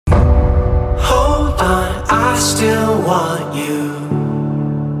still want you.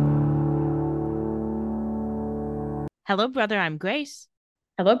 Hello, brother. I'm Grace.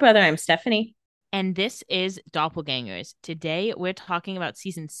 Hello, brother. I'm Stephanie. And this is Doppelgangers. Today, we're talking about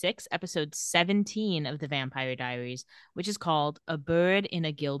season 6, episode 17 of the Vampire Diaries, which is called A Bird in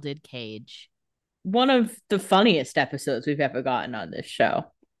a Gilded Cage. One of the funniest episodes we've ever gotten on this show.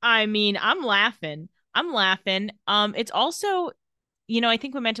 I mean, I'm laughing. It's also, I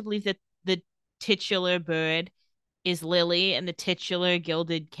think we're meant to believe that the titular bird is Lily and the titular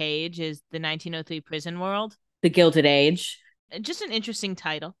gilded cage is the 1903 prison world. The Gilded Age. Just an interesting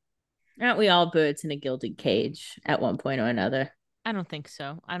title. Aren't we all birds in a gilded cage at one point or another? I don't think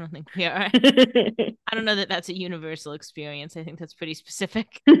so. I don't think we are. I don't know that that's a universal experience. I think that's pretty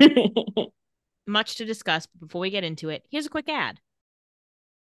specific. Much to discuss, but before we get into it, here's a quick ad.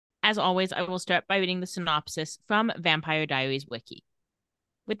 As always, I will start by reading the synopsis from Vampire Diaries Wiki.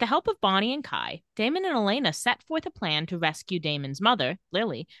 With the help of Bonnie and Kai, Damon and Elena set forth a plan to rescue Damon's mother,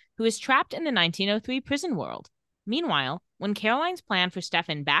 Lily, who is trapped in the 1903 prison world. Meanwhile, when Caroline's plan for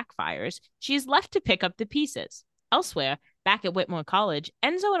Stefan backfires, she is left to pick up the pieces. Elsewhere, back at Whitmore College,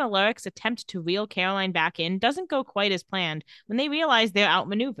 Enzo and Alaric's attempt to reel Caroline back in doesn't go quite as planned when they realize they're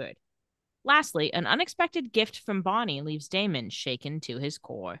outmaneuvered. Lastly, an unexpected gift from Bonnie leaves Damon shaken to his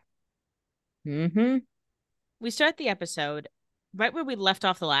core. We start the episode right where we left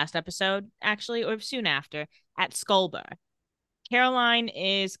off the last episode, actually, or soon after, at Skull Bar. Caroline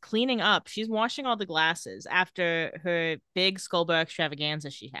is cleaning up. She's washing all the glasses after her big Skull Bar extravaganza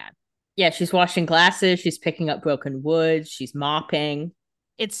she had. Yeah, she's washing glasses. She's picking up broken wood. She's mopping.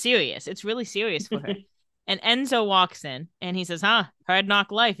 It's serious. It's really serious for her. And Enzo walks in and he says, hard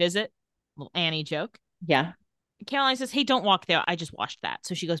knock life, is it? Little Annie joke. Yeah. Caroline says, hey, don't walk there. I just washed that.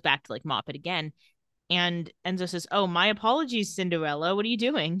 So she goes back to mop it again. And Enzo says, oh, my apologies, Cinderella. What are you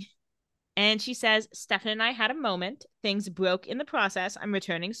doing? And she says, Stefan and I had a moment. Things broke in the process. I'm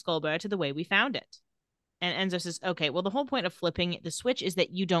returning Skullbar to the way we found it. And Enzo says, okay, well, the whole point of flipping the switch is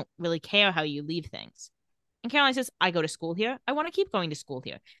that you don't really care how you leave things. And Caroline says, I go to school here. I want to keep going to school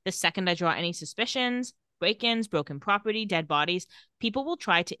here. The second I draw any suspicions, break-ins, broken property, dead bodies, people will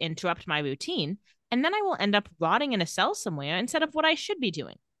try to interrupt my routine, and then I will end up rotting in a cell somewhere instead of what I should be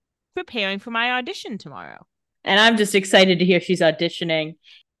doing, preparing for my audition tomorrow. And I'm just excited to hear she's auditioning.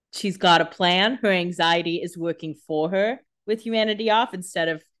 She's got a plan. Her anxiety is working for her with humanity off instead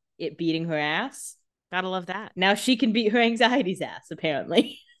of it beating her ass. Gotta love that. Now she can beat her anxiety's ass,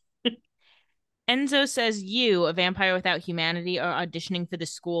 apparently. Enzo says, you, a vampire without humanity, are auditioning for the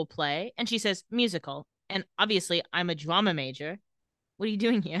school play. And she says, musical. And obviously, I'm a drama major. What are you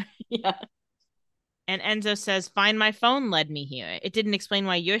doing here? Yeah. And Enzo says, find my phone led me here. It didn't explain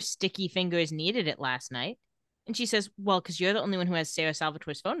why your sticky fingers needed it last night. And she says, well, because you're the only one who has Sarah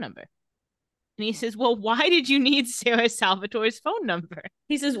Salvatore's phone number. And he says, well, why did you need Sarah Salvatore's phone number?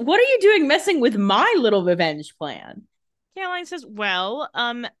 He says, what are you doing messing with my little revenge plan? Caroline says, well,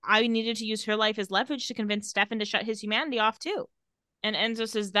 I needed to use her life as leverage to convince Stefan to shut his humanity off too. And Enzo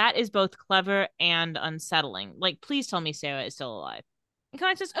says, that is both clever and unsettling. Please tell me Sarah is still alive. And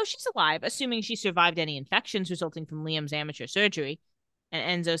Caroline says, oh, she's alive, assuming she survived any infections resulting from Liam's amateur surgery.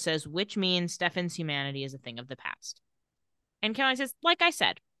 And Enzo says, which means Stefan's humanity is a thing of the past. And Caroline says, like I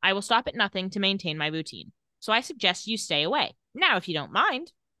said, I will stop at nothing to maintain my routine. So I suggest you stay away. Now, if you don't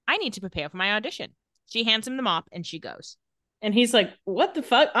mind, I need to prepare for my audition. She hands him the mop and she goes. And he's like, what the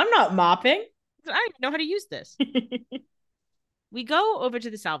fuck? I'm not mopping. I don't know how to use this. We go over to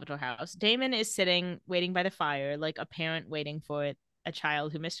the Salvatore house. Damon is sitting, waiting by the fire, like a parent waiting for a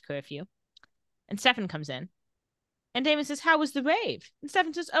child who missed curfew. And Stefan comes in. And Damon says, how was the rave? And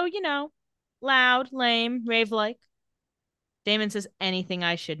Stefan says, oh, loud, lame, rave-like. Damon says, anything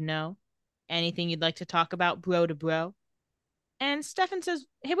I should know? Anything you'd like to talk about, bro to bro? And Stefan says,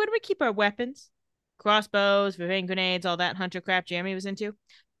 hey, where do we keep our weapons? Crossbows, vervain grenades, all that hunter crap Jeremy was into?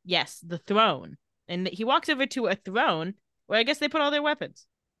 Yes, the throne. And he walks over to a throne where I guess they put all their weapons.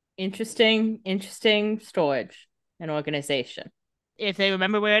 Interesting storage and organization. If they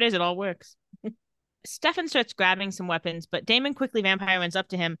remember where it is, it all works. Stefan starts grabbing some weapons, but Damon quickly vampire runs up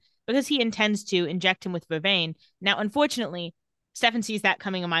to him because he intends to inject him with vervain. Now, unfortunately, Stefan sees that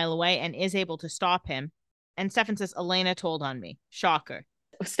coming a mile away and is able to stop him. And Stefan says, Elena told on me. Shocker.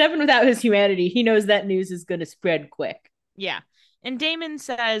 Stefan, without his humanity, he knows that news is going to spread quick. Yeah. And Damon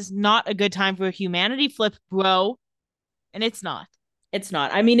says, not a good time for a humanity flip, bro. And it's not. It's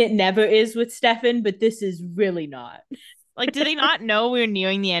not. I mean, it never is with Stefan, but this is really not. Do they not know we're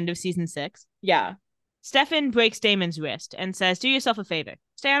nearing the end of season 6? Yeah. Stefan breaks Damon's wrist and says, do yourself a favor.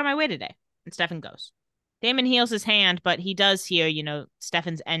 Stay out of my way today. And Stefan goes. Damon heals his hand, but he does hear,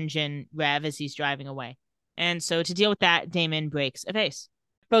 Stefan's engine rev as he's driving away. And so to deal with that, Damon breaks a vase.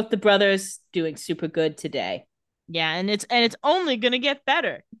 Both the brothers doing super good today. Yeah, and it's only gonna get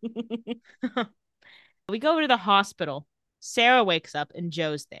better. We go over to the hospital. Sarah wakes up and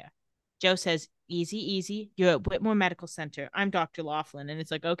Joe's there. Joe says, "Easy, easy. You're at Whitmore Medical Center. I'm Dr. Laughlin." And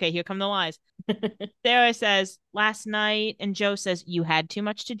it's like, okay, here come the lies. Sarah says, "Last night," and Joe says, "You had too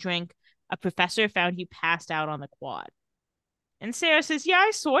much to drink. A professor found you passed out on the quad." And Sarah says, "Yeah,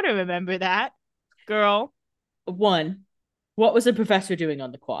 I sort of remember that, girl." 1, what was the professor doing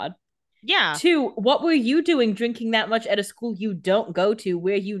on the quad? Yeah. 2, what were you doing drinking that much at a school you don't go to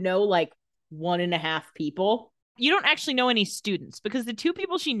where you know like 1.5 people? You don't actually know any students because the 2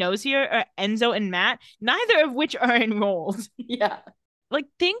 people she knows here are Enzo and Matt, neither of which are enrolled. Yeah. Like,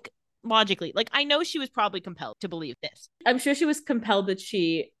 think logically. Like, I know she was probably compelled to believe this. I'm sure she was compelled that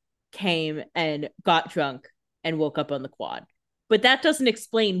she came and got drunk and woke up on the quad. But that doesn't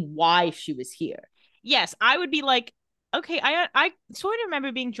explain why she was here. Yes, I would be like, okay, I sort of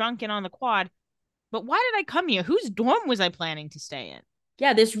remember being drunk and on the quad, but why did I come here? Whose dorm was I planning to stay in?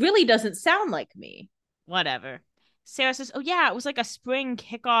 Yeah, this really doesn't sound like me. Whatever. Sarah says, "Oh yeah, it was like a spring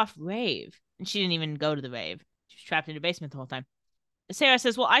kickoff rave." And she didn't even go to the rave. She was trapped in the basement the whole time. Sarah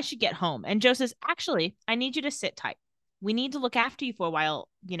says, "Well, I should get home." And Joe says, "Actually, I need you to sit tight. We need to look after you for a while.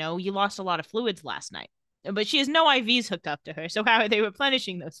 You know, you lost a lot of fluids last night." But she has no IVs hooked up to her. So how are they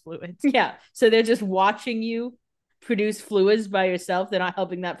replenishing those fluids? Yeah. So they're just watching you produce fluids by yourself. They're not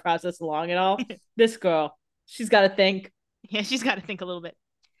helping that process along at all. This girl, she's got to think. Yeah, she's got to think a little bit.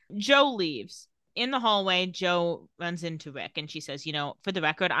 Joe leaves. In the hallway, Joe runs into Rick and she says, "You know, for the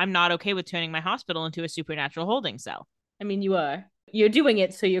record, I'm not okay with turning my hospital into a supernatural holding cell." I mean, you are. You're doing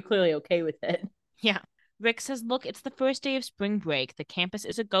it, so you're clearly okay with it. Yeah. Rick says, "Look, it's the first day of spring break. The campus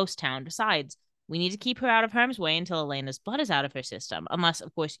is a ghost town. Besides, we need to keep her out of harm's way until Elena's blood is out of her system. Unless,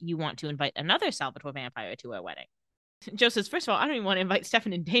 of course, you want to invite another Salvatore vampire to our wedding." Joe says, "First of all, I don't even want to invite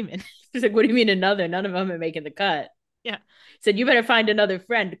Stefan and Damon." She's like, "What do you mean another? None of them are making the cut." Yeah. Said, "You better find another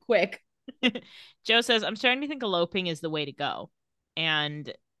friend quick." Joe says, "I'm starting to think eloping is the way to go."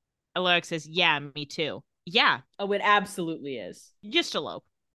 And Alaric says, "Yeah, me too." Yeah. Oh, it absolutely is. Just elope.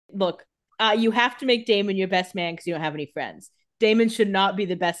 Look, you have to make Damon your best man because you don't have any friends. Damon should not be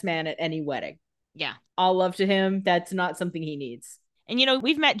the best man at any wedding. Yeah. All love to him. That's not something he needs. And, you know,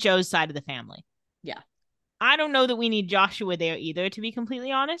 we've met Joe's side of the family. Yeah. I don't know that we need Joshua there either, to be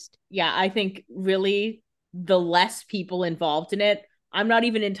completely honest. Yeah, I think really the less people involved in it, I'm not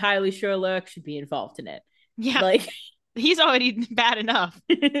even entirely sure Lurk should be involved in it. Yeah. Like, he's already bad enough.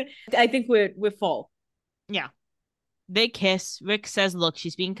 I think we're full. Yeah. They kiss. Rick says, "Look,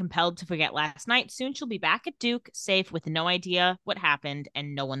 she's being compelled to forget last night. Soon she'll be back at Duke, safe with no idea what happened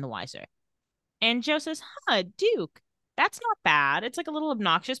and no one the wiser." And Joe says, Duke. That's not bad. It's like a little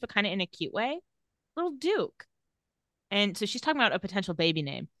obnoxious, but kind of in a cute way. Little Duke. And so she's talking about a potential baby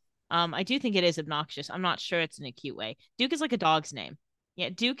name. I do think it is obnoxious. I'm not sure it's in a cute way. Duke is like a dog's name. Yeah,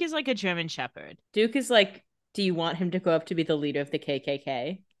 Duke is like a German Shepherd. Duke is like, do you want him to grow up to be the leader of the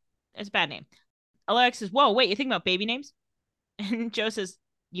KKK? It's a bad name. Alaric says, "Whoa, wait, you think about baby names?" And Joe says,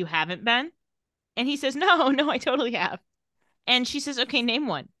 "You haven't been?" And he says, No, I totally have." And she says, "Okay, name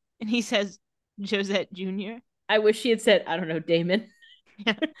one." And he says, "Josette Jr." I wish she had said, I don't know, Damon.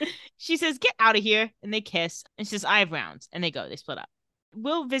 Yeah. She says, "Get out of here." And they kiss. And she says, "I have rounds." And they go. They split up.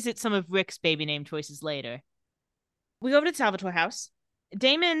 We'll visit some of Rick's baby name choices later. We go over to Salvatore house.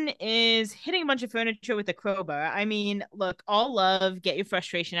 Damon is hitting a bunch of furniture with a crowbar. I mean, look, all love, get your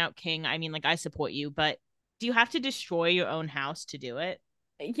frustration out, King. I mean, like, I support you, but do you have to destroy your own house to do it?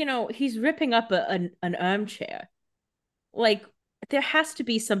 You know, he's ripping up an armchair. Like, there has to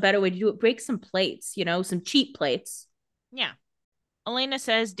be some better way to do it. Break some plates, you know, some cheap plates. Yeah. Elena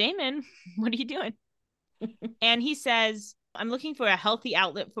says, "Damon, what are you doing?" And he says, "I'm looking for a healthy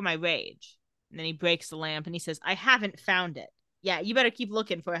outlet for my rage." And then he breaks the lamp and he says, "I haven't found it." Yeah, you better keep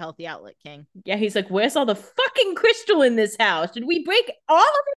looking for a healthy outlet, King. Yeah, he's like, "Where's all the fucking crystal in this house? Did we break all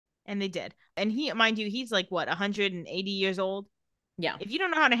of it?" And they did. And he, mind you, he's like, what, 180 years old? Yeah. If you don't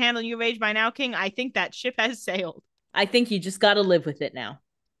know how to handle your rage by now, King, I think that ship has sailed. I think you just got to live with it now.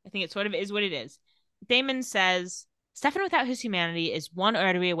 I think it sort of is what it is. Damon says, "Stefan without his humanity is one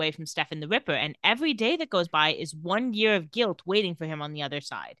artery away from Stefan the Ripper, and every day that goes by is 1 year of guilt waiting for him on the other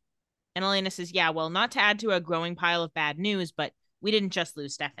side." And Elena says, "Yeah, well, not to add to a growing pile of bad news, but we didn't just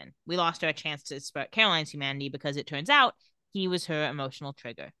lose Stefan. We lost our chance to spurt Caroline's humanity because it turns out he was her emotional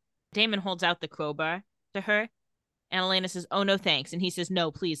trigger." Damon holds out the crowbar to her, and Elena says, "Oh, no, thanks." And he says,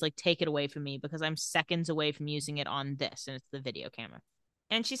 "No, please, like, take it away from me because I'm seconds away from using it on this." And it's the video camera.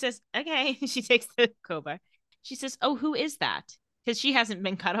 And she says, "Okay." She takes the crowbar. She says, "Oh, who is that?" Because she hasn't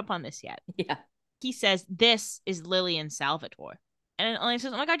been caught up on this yet. Yeah. He says, this is Lillian Salvatore. And Elena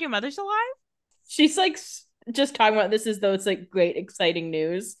says, oh my God, your mother's alive? She's like just talking about this as though it's like great, exciting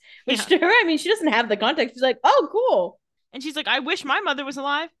news. Which to her, I mean, she doesn't have the context. She's like, oh, cool. And she's like, I wish my mother was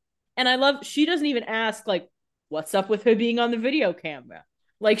alive. And I love, she doesn't even ask, like, what's up with her being on the video camera?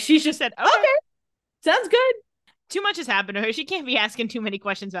 Like, she just said, okay, sounds good. Too much has happened to her. She can't be asking too many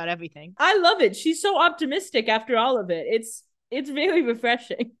questions about everything. I love it. She's so optimistic after all of it. It's very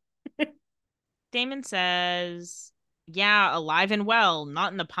refreshing. Damon says, yeah, alive and well,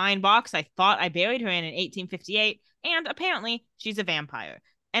 not in the pine box I thought I buried her in 1858. And apparently she's a vampire.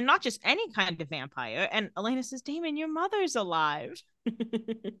 And not just any kind of vampire. And Elena says, Damon, your mother's alive.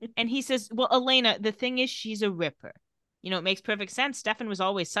 And he says, well, Elena, the thing is she's a ripper. You know, it makes perfect sense. Stefan was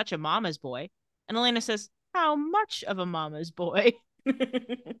always such a mama's boy. And Elena says, how much of a mama's boy?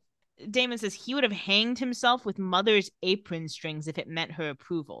 Damon says he would have hanged himself with mother's apron strings if it meant her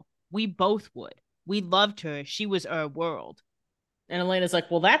approval. We both would. We loved her. She was our world. And Elena's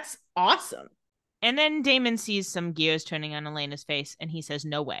like, well, that's awesome. And then Damon sees some gears turning on Elena's face, and he says,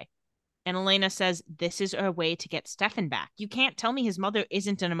 no way. And Elena says, this is our way to get Stefan back. You can't tell me his mother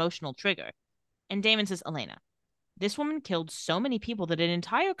isn't an emotional trigger. And Damon says, Elena, this woman killed so many people that an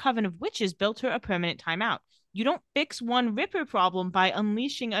entire coven of witches built her a permanent timeout. You don't fix one Ripper problem by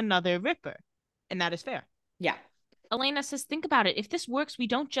unleashing another Ripper. And that is fair. Yeah. Elena says, think about it. If this works, we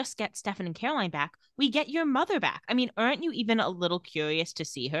don't just get Stefan and Caroline back. We get your mother back. I mean, aren't you even a little curious to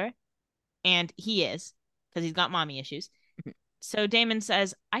see her? And he is, because he's got mommy issues. So Damon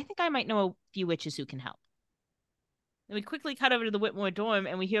says, I think I might know a few witches who can help. Then we quickly cut over to the Whitmore dorm,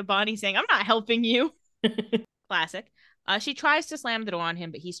 and we hear Bonnie saying, I'm not helping you. Classic. She tries to slam the door on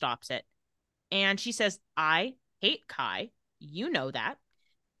him, but he stops it. And she says, I hate Kai. You know that.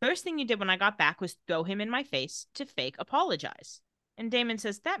 First thing you did when I got back was throw him in my face to fake apologize. And Damon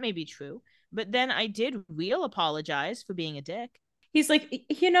says, that may be true, but then I did real apologize for being a dick. He's like,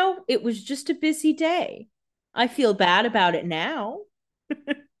 you know, it was just a busy day. I feel bad about it now.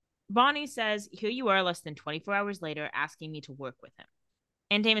 Bonnie says, here you are less than 24 hours later asking me to work with him.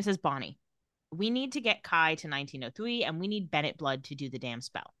 And Damon says, Bonnie, we need to get Kai to 1903 and we need Bennett blood to do the damn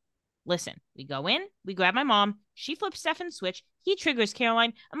spell. Listen, we go in, we grab my mom, she flips Stefan's switch, he triggers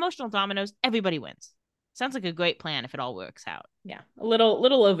Caroline, emotional dominoes, everybody wins. Sounds like a great plan if it all works out. Yeah, a little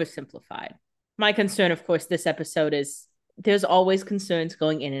oversimplified. My concern, of course, this episode is there's always concerns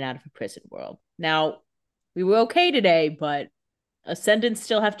going in and out of a prison world. Now, we were okay today, but ascendants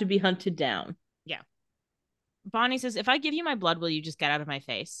still have to be hunted down. Yeah. Bonnie says, if I give you my blood, will you just get out of my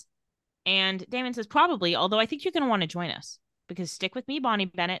face? And Damon says, probably, although I think you're going to want to join us. Because stick with me, Bonnie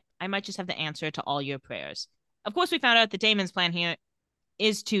Bennett. I might just have the answer to all your prayers. Of course, we found out that Damon's plan here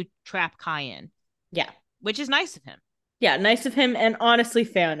is to trap Kai in. Yeah. Which is nice of him. Yeah, nice of him, and honestly,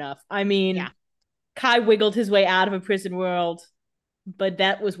 fair enough. I mean, yeah. Kai wiggled his way out of a prison world, but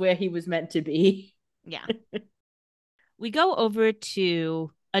that was where he was meant to be. Yeah. We go over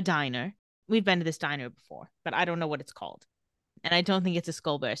to a diner. We've been to this diner before, but I don't know what it's called. And I don't think it's a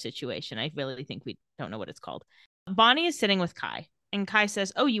Skull Bear situation. I really think we don't know what it's called. Bonnie is sitting with Kai, and Kai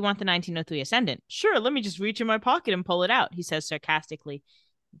says, oh, you want the 1903 Ascendant? Sure, let me just reach in my pocket and pull it out, he says sarcastically.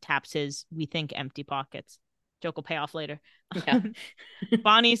 He taps his, we think, empty pockets. Joke will pay off later. Yeah.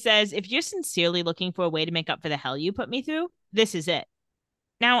 Bonnie says, if you're sincerely looking for a way to make up for the hell you put me through, this is it.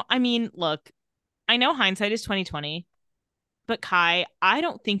 Now, I mean, look, I know hindsight is 20/20, but Kai, I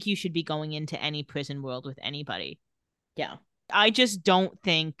don't think you should be going into any prison world with anybody. Yeah. I just don't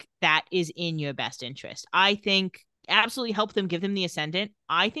think that is in your best interest. I think absolutely help them, give them the Ascendant.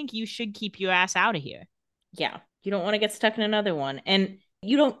 I think you should keep your ass out of here. Yeah. You don't want to get stuck in another one. And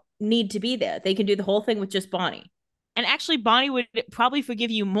you don't need to be there. They can do the whole thing with just Bonnie. And actually, Bonnie would probably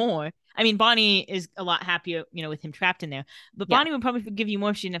forgive you more. I mean, Bonnie is a lot happier, with him trapped in there. But Bonnie would probably forgive you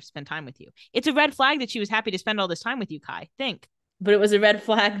more if she didn't have to spend time with you. It's a red flag that she was happy to spend all this time with you, Kai. Think. But it was a red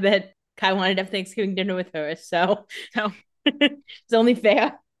flag that Kai wanted to have Thanksgiving dinner with her. So it's only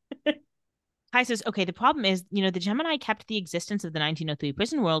fair. Kai says, okay, the problem is, the Gemini kept the existence of the 1903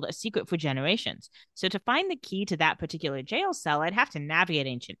 prison world a secret for generations. So to find the key to that particular jail cell, I'd have to navigate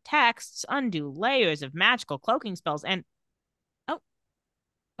ancient texts, undo layers of magical cloaking spells, and oh,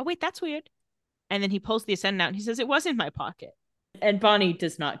 wait, that's weird. And then he pulls the Ascendant out and he says, it was in my pocket. And Bonnie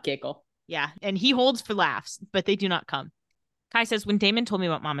does not giggle. Yeah, and he holds for laughs, but they do not come. Kai says, when Damon told me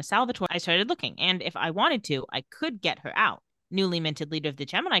about Mama Salvatore, I started looking, and if I wanted to, I could get her out. Newly minted leader of the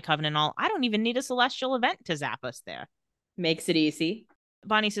Gemini Coven and all, I don't even need a celestial event to zap us there. Makes it easy.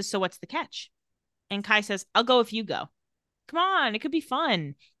 Bonnie says, so what's the catch? And Kai says, I'll go if you go. Come on, it could be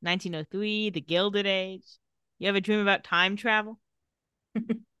fun. 1903, the Gilded Age. You ever dream about time travel?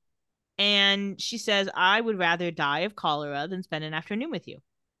 And she says, I would rather die of cholera than spend an afternoon with you.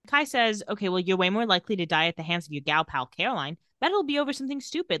 Kai says, okay, well, you're way more likely to die at the hands of your gal pal Caroline. That'll be over something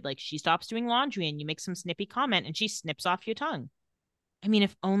stupid, like she stops doing laundry and you make some snippy comment and she snips off your tongue. I mean,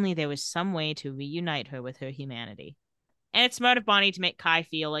 if only there was some way to reunite her with her humanity. And it's smart of Bonnie to make Kai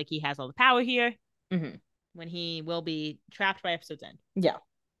feel like he has all the power here when he will be trapped by episode's end. Yeah.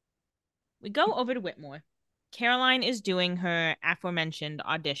 We go over to Whitmore. Caroline is doing her aforementioned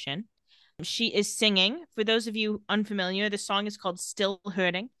audition. She is singing. For those of you unfamiliar, the song is called Still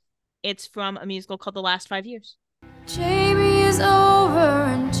Hurting. It's from a musical called The Last 5 Years. Jamie is over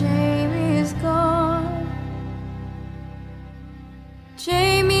and Jamie is gone.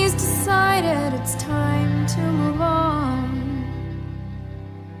 Jamie's decided it's time to move on.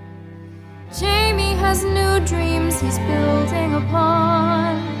 Jamie has new dreams he's building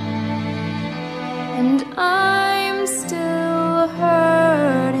upon. And I'm still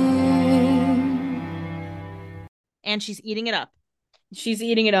hurting. And she's eating it up. She's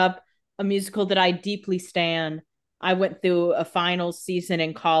Eating It Up, a musical that I deeply stan. I went through a final season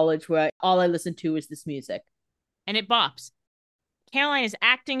in college where all I listened to was this music. And it bops. Caroline is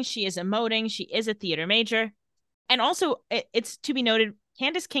acting. She is emoting. She is a theater major. And also, it's to be noted,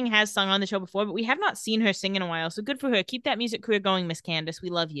 Candace King has sung on the show before, but we have not seen her sing in a while. So good for her. Keep that music career going, Miss Candace. We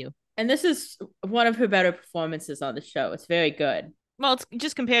love you. And this is one of her better performances on the show. It's very good. Well, it's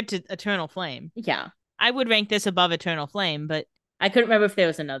just compared to Eternal Flame. Yeah. I would rank this above Eternal Flame, but I couldn't remember if there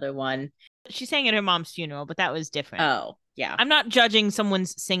was another one. she sang at her mom's funeral, but that was different. Oh, yeah. I'm not judging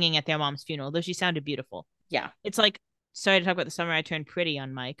someone's singing at their mom's funeral, though she sounded beautiful. Yeah. It's like, sorry to talk about The Summer I Turned Pretty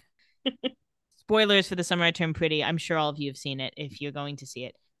on Mike. Spoilers for The Summer I Turned Pretty. I'm sure all of you have seen it if you're going to see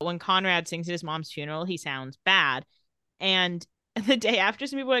it. When Conrad sings at his mom's funeral, he sounds bad. And the day after,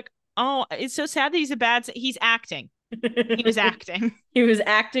 some people are like, oh, it's so sad that he's acting. He was acting. He was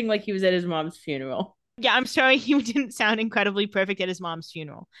acting like he was at his mom's funeral. Yeah, I'm sorry he didn't sound incredibly perfect at his mom's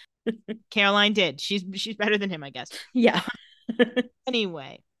funeral. Caroline did. She's better than him, I guess. Yeah.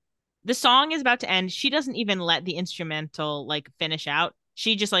 Anyway, the song is about to end. She doesn't even let the instrumental finish out.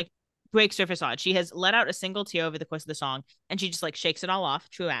 She just breaks her facade. She has let out a single tear over the course of the song, and she just shakes it all off.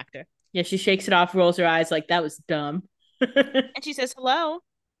 True actor. Yeah, she shakes it off, rolls her eyes like that was dumb. And she says, hello.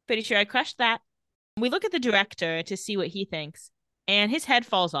 Pretty sure I crushed that. We look at the director to see what he thinks, and his head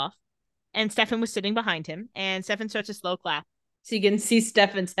falls off. And Stefan was sitting behind him, and Stefan starts a slow clap. So you can see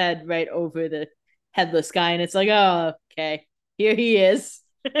Stefan's head right over the headless guy, and it's like, oh, okay, here he is.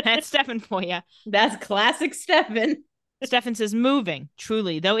 That's Stefan for you. That's classic Stefan. Stefan says, moving,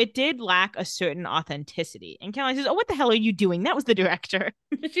 truly, though it did lack a certain authenticity. And Caroline says, oh, what the hell are you doing? That was the director.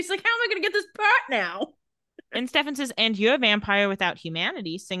 She's like, how am I going to get this part now? And Stefan says, and you're a vampire without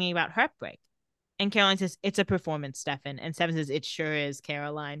humanity singing about heartbreak. And Caroline says, it's a performance, Stefan. And Stefan says, it sure is,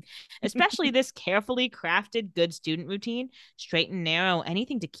 Caroline. Especially this carefully crafted good student routine, straight and narrow,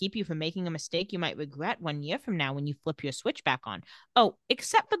 anything to keep you from making a mistake you might regret 1 year from now when you flip your switch back on. Oh,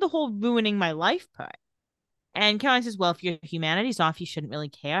 except for the whole ruining my life part. And Caroline says, well, if your humanity's off, you shouldn't really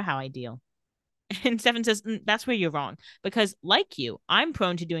care how I deal. And Stefan says, that's where you're wrong. Because like you, I'm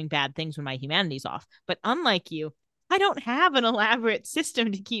prone to doing bad things when my humanity's off. But unlike you, I don't have an elaborate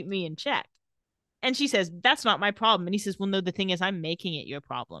system to keep me in check. And she says, that's not my problem. And he says, well, no, the thing is, I'm making it your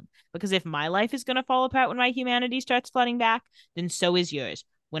problem. Because if my life is going to fall apart when my humanity starts flooding back, then so is yours.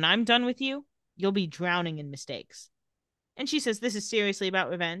 When I'm done with you, you'll be drowning in mistakes. And she says, this is seriously about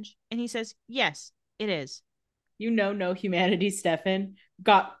revenge. And he says, yes, it is. No humanity, Stefan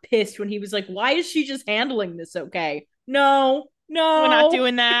got pissed when he was like, why is she just handling this okay? No. We're not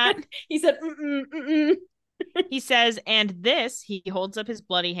doing that. He said, mm-mm. He says, and this, he holds up his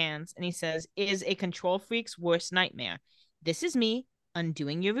bloody hands, and he says, is a control freak's worst nightmare. This is me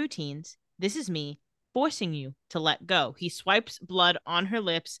undoing your routines. This is me forcing you to let go. He swipes blood on her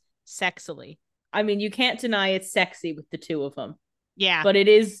lips sexily. I mean, you can't deny it's sexy with the two of them. Yeah. But it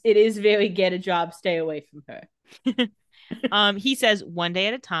is very get a job, stay away from her. He says, one day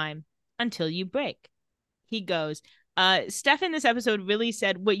at a time until you break. He goes, Stefan this episode really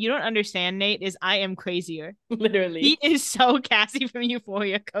said, what you don't understand, Nate, is I am crazier. Literally. He is so Cassie from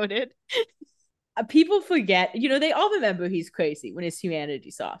Euphoria coded. People forget, they all remember he's crazy when his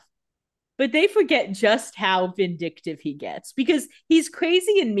humanity's off. But they forget just how vindictive he gets because he's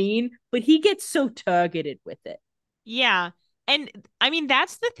crazy and mean, but he gets so targeted with it. Yeah. And I mean,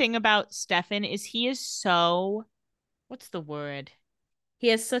 that's the thing about Stefan is he is so, what's the word? He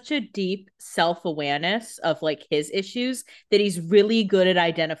has such a deep self-awareness of his issues that he's really good at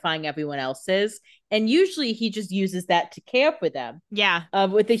identifying everyone else's. And usually he just uses that to care for them. Yeah.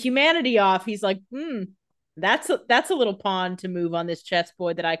 With the humanity off, he's like, That's a little pawn to move on this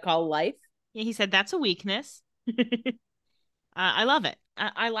chessboard that I call life. Yeah, he said that's a weakness. I love it.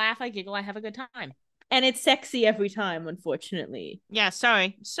 I laugh, I giggle, I have a good time. And it's sexy every time, unfortunately. Yeah,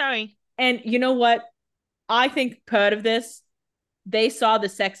 sorry. And you know what? I think part of this, they saw the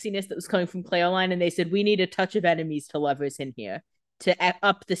sexiness that was coming from Caroline and they said, we need a touch of enemies to lovers in here to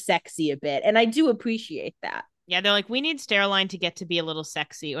up the sexy a bit. And I do appreciate that. Yeah, they're like, we need Steroline to get to be a little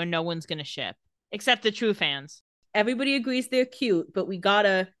sexy or no one's going to ship. Except the true fans. Everybody agrees they're cute, but we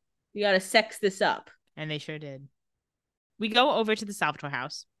gotta sex this up. And they sure did. We go over to the Salvatore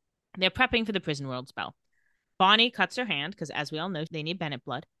house. They're prepping for the prison world spell. Bonnie cuts her hand, because as we all know, they need Bennett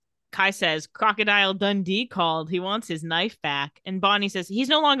blood. Kai says, Crocodile Dundee called. He wants his knife back. And Bonnie says, he's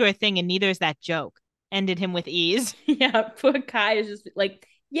no longer a thing and neither is that joke. Ended him with ease. Yeah, poor Kai is just like,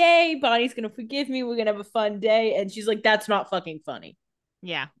 yay, Bonnie's gonna forgive me. We're gonna have a fun day. And she's like, that's not fucking funny.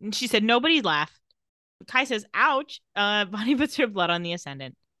 Yeah. And she said, nobody laughed. Kai says, ouch. Bonnie puts her blood on the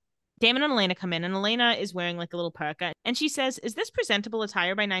Ascendant. Damon and Elena come in, and Elena is wearing like a little parka. And she says, is this presentable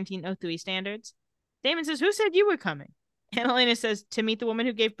attire by 1903 standards? Damon says, who said you were coming? And Elena says, to meet the woman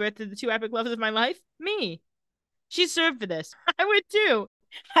who gave birth to the two epic loves of my life? Me. She's served for this. I would too.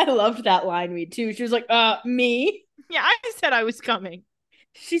 I loved that line read too. She was like, me? Yeah, I said I was coming.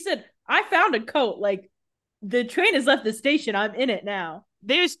 She said, I found a coat. Like, the train has left the station. I'm in it now.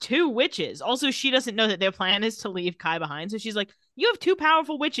 There's two witches. Also, she doesn't know that their plan is to leave Kai behind. So she's like, you have two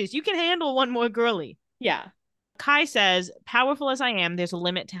powerful witches. You can handle one more girly. Yeah. Kai says, powerful as I am, there's a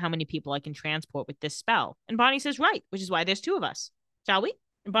limit to how many people I can transport with this spell. And Bonnie says, right, which is why there's two of us. Shall we?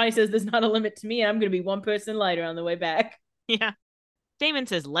 And Bonnie says, there's not a limit to me, and I'm going to be one person lighter on the way back. Yeah. Damon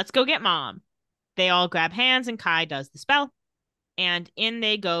says, let's go get Mom. They all grab hands, and Kai does the spell. And in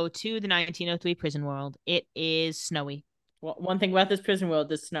they go to the 1903 prison world. It is snowy. Well, one thing about this prison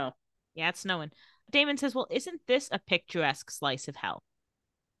world is snow. Yeah, it's snowing. Damon says, well, isn't this a picturesque slice of hell?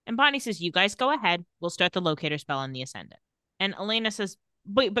 And Bonnie says, you guys go ahead. We'll start the locator spell on the Ascendant. And Elena says,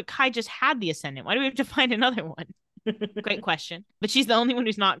 but Kai just had the Ascendant. Why do we have to find another one? Great question. But she's the only one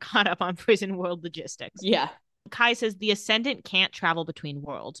who's not caught up on prison world logistics. Yeah. Kai says the Ascendant can't travel between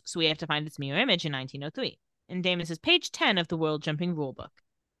worlds, so we have to find its mirror image in 1903. And Damon says, page 10 of the world jumping rulebook.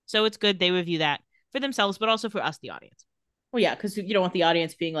 So it's good they review that for themselves, but also for us, the audience. Well, yeah, because you don't want the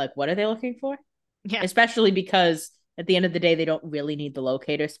audience being like, what are they looking for? Yeah. Especially because at the end of the day, they don't really need the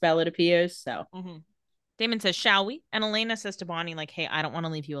locator spell, it appears. So Damon says, shall we? And Elena says to Bonnie, like, hey, I don't want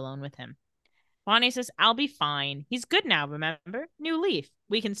to leave you alone with him. Bonnie says, I'll be fine. He's good now, remember? New leaf.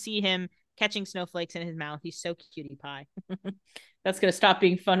 We can see him catching snowflakes in his mouth. He's so cutie pie. That's going to stop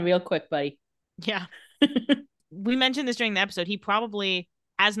being fun real quick, buddy. Yeah. We mentioned this during the episode. He probably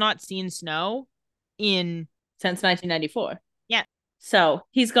has not seen snow since 1994. Yeah. So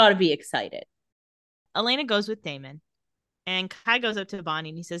he's got to be excited. Elena goes with Damon. And Kai goes up to Bonnie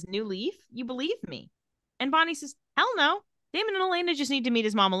and he says, new leaf? You believe me? And Bonnie says, hell no. Damon and Elena just need to meet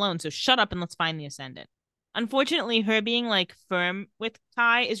his mom alone, so shut up and let's find the Ascendant. Unfortunately, her being like firm with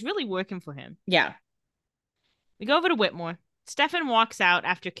Kai is really working for him. Yeah. We go over to Whitmore. Stefan walks out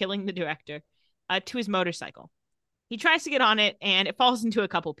after killing the director to his motorcycle. He tries to get on it and it falls into a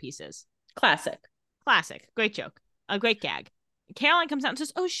couple pieces. Classic. Great joke. A great gag. Caroline comes out and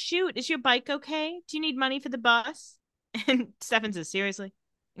says, oh shoot, is your bike okay? Do you need money for the bus? And Stefan says, seriously?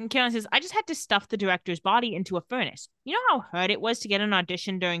 And Caroline says, I just had to stuff the director's body into a furnace. You know how hard it was to get an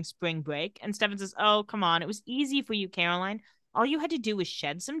audition during spring break? And Stefan says, oh, come on. It was easy for you, Caroline. All you had to do was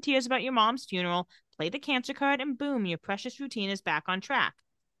shed some tears about your mom's funeral, play the cancer card, and boom, your precious routine is back on track.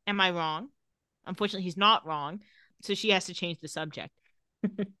 Am I wrong? Unfortunately, he's not wrong. So she has to change the subject.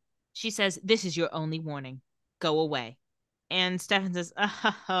 She says, this is your only warning. Go away. And Stefan says,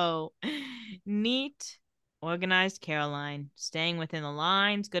 oh, neat. Organized Caroline, staying within the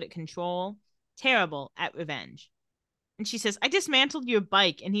lines, good at control, terrible at revenge. And she says, I dismantled your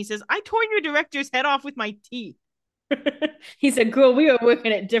bike. And he says, I tore your director's head off with my teeth. He said, girl, we are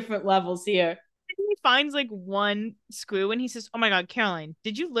working at different levels here. And he finds like one screw and he says, oh my God, Caroline,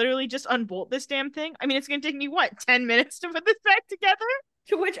 did you literally just unbolt this damn thing? I mean, it's going to take me, 10 minutes to put this back together?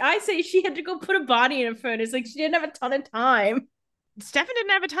 To which I say she had to go put a body in a furnace. Like, she didn't have a ton of time. Stefan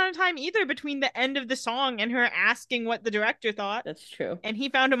didn't have a ton of time either between the end of the song and her asking what the director thought. That's true. And he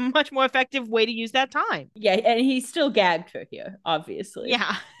found a much more effective way to use that time. Yeah, and he still gagged her here, obviously.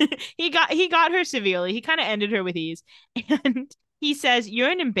 Yeah. he got her severely. He kind of ended her with ease. And he says,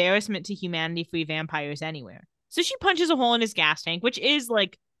 you're an embarrassment to humanity-free vampires anywhere. So she punches a hole in his gas tank, which is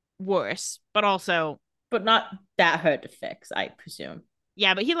like worse, but also... But not that hard to fix, I presume.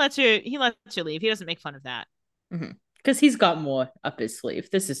 Yeah, but he lets her leave. He doesn't make fun of that. Because he's got more up his sleeve.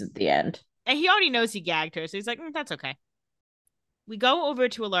 This isn't the end. And he already knows he gagged her, so he's like, that's okay. We go over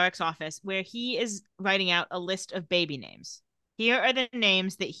to Alaric's office where he is writing out a list of baby names. Here are the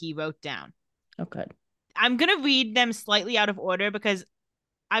names that he wrote down. Okay. I'm going to read them slightly out of order because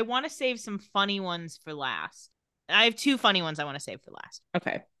I want to save some funny ones for last. I have 2 funny ones I want to save for last.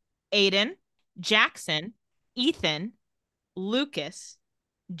 Okay. Aiden, Jackson, Ethan, Lucas,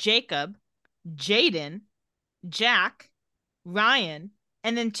 Jacob, Jaden, Jack, Ryan,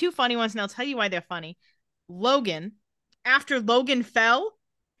 and then 2 funny ones, and I'll tell you why they're funny. Logan, after Logan fell,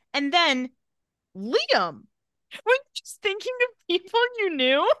 and then Liam. Were you just thinking of people you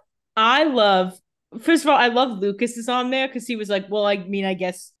knew? First of all, I love Lucas is on there because he was like, well, I mean, I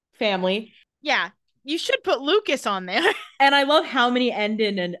guess family. Yeah, you should put Lucas on there. And I love how many end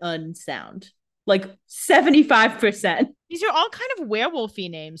in an un sound. Like 75%. These are all kind of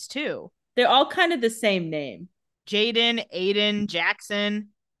werewolfy names, too. They're all kind of the same name. Jaden, Aiden, Jackson.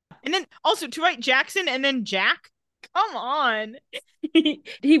 And then also to write Jackson and then Jack? Come on.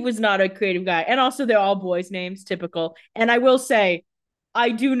 He was not a creative guy. And also, they're all boys' names, typical. And I will say, I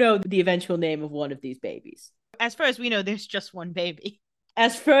do know the eventual name of one of these babies. As far as we know, there's just one baby.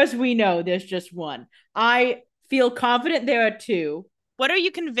 As far as we know, there's just one. I feel confident there are 2. What are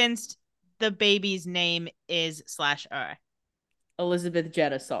you convinced the baby's name is /er? Elizabeth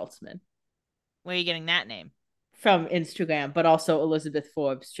Jenna Saltzman. Where are you getting that name? From Instagram, but also Elizabeth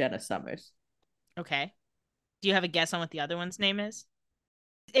Forbes Jenna Summers. Okay. Do you have a guess on what the other one's name is?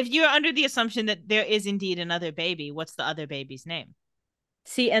 If you're under the assumption that there is indeed another baby, what's the other baby's name?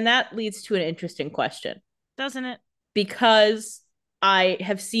 See, and that leads to an interesting question. Doesn't it? Because I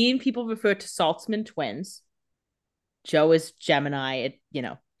have seen people refer to Saltzman twins. Joe is Gemini,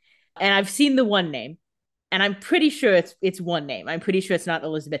 and I've seen the one name, and I'm pretty sure it's one name. I'm pretty sure it's not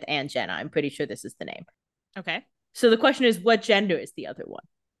Elizabeth and Jenna. I'm pretty sure this is the name. Okay. So the question is, what gender is the other one?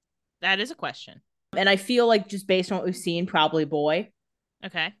 That is a question. And I feel like just based on what we've seen, probably boy.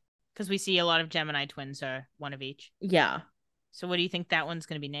 Okay. Because we see a lot of Gemini twins are one of each. Yeah. So what do you think that one's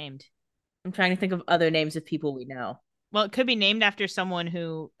going to be named? I'm trying to think of other names of people we know. Well, it could be named after someone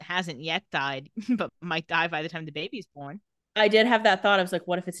who hasn't yet died, but might die by the time the baby's born. I did have that thought. I was like,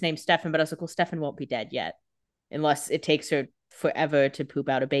 what if it's named Stefan? But I was like, well, Stefan won't be dead yet. Unless it takes her forever to poop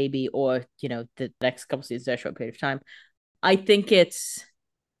out a baby, or, the next couple seasons are a short period of time. I think it's,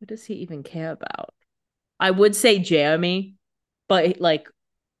 what does he even care about? I would say Jeremy, but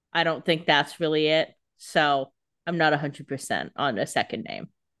I don't think that's really it. So I'm not 100% on a second name.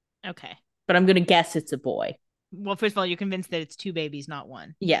 Okay. But I'm going to guess it's a boy. Well, first of all, you're convinced that it's 2 babies, not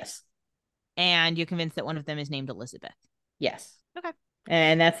one. Yes. And you're convinced that one of them is named Elizabeth. Yes. Okay.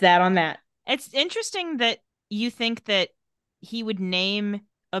 And that's that on that. It's interesting that you think that he would name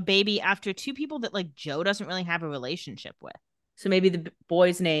a baby after 2 people that Joe doesn't really have a relationship with. So maybe the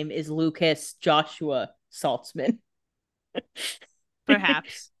boy's name is Lucas Joshua Saltzman.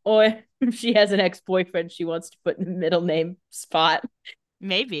 Perhaps. Or if she has an ex-boyfriend she wants to put in the middle name spot.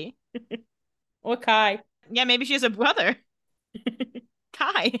 Maybe. Or Kai. Yeah, maybe she has a brother.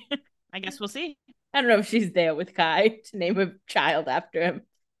 Kai. I guess we'll see. I don't know if she's there with Kai to name a child after him.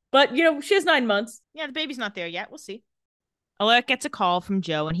 But, she has 9 months. Yeah, the baby's not there yet. We'll see. Alaric gets a call from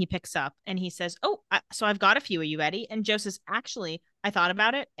Joe and he picks up and he says, so I've got a few. Are you ready? And Joe says, actually, I thought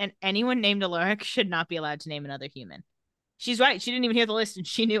about it and anyone named Alaric should not be allowed to name another human. She's right. She didn't even hear the list and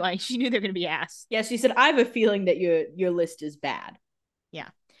she knew they're going to be asked. Yeah, she said, I have a feeling that your list is bad. Yeah.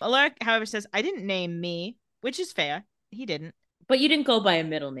 Alaric, however, says, I didn't name me, which is fair. He didn't. But you didn't go by a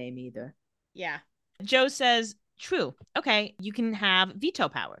middle name either. Yeah. Joe says, true. Okay, you can have veto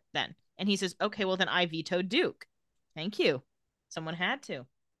power then. And he says, okay, well then I veto Duke. Thank you. Someone had to.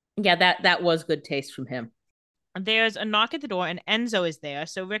 Yeah, that was good taste from him. There's a knock at the door and Enzo is there.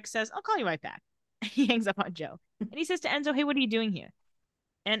 So Rick says, I'll call you right back. He hangs up on Joe. And he says to Enzo, hey, what are you doing here?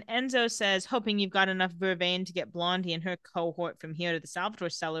 And Enzo says, hoping you've got enough vervain to get Blondie and her cohort from here to the Salvatore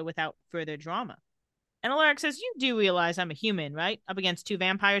cellar without further drama. And Alaric says, you do realize I'm a human, right? Up against 2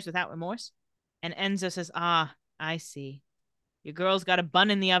 vampires without remorse? And Enzo says, I see. Your girl's got a bun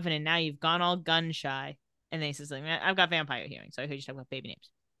in the oven and now you've gone all gun shy. And then he says, I've got vampire hearing, so I heard you talk about baby names.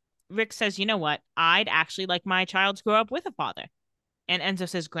 Rick says, you know what? I'd actually like my child to grow up with a father. And Enzo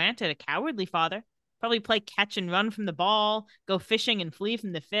says, granted, a cowardly father. Probably play catch and run from the ball, go fishing and flee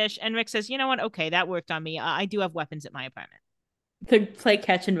from the fish. And Rick says, you know what? Okay, that worked on me. I do have weapons at my apartment. The play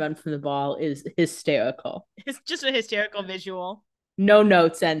catch and run from the ball is hysterical. It's just a hysterical visual. No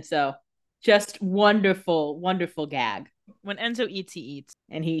notes, Enzo. Just wonderful, wonderful gag. When Enzo eats, he eats.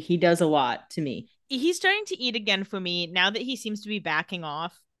 And he does a lot to me. He's starting to eat again for me now that he seems to be backing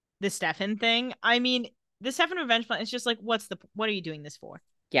off the Stefan thing. I mean, the Stefan revenge plan is just what are you doing this for?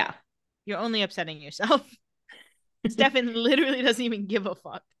 Yeah. You're only upsetting yourself. Stefan literally doesn't even give a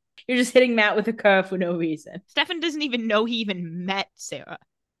fuck. You're just hitting Matt with a curve for no reason. Stefan doesn't even know he even met Sarah.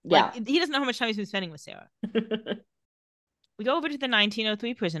 Yeah. Like, he doesn't know how much time he's been spending with Sarah. We go over to the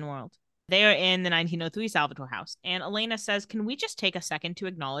 1903 prison world. They are in the 1903 Salvatore house, and Elena says, can we just take a second to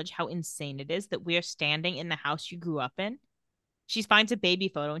acknowledge how insane it is that we're standing in the house you grew up in? She finds a baby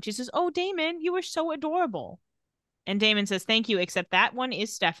photo, and she says, oh, Damon, you were so adorable. And Damon says, thank you, except that one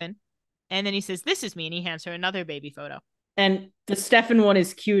is Stefan. And then he says, this is me, and he hands her another baby photo. And the Stefan one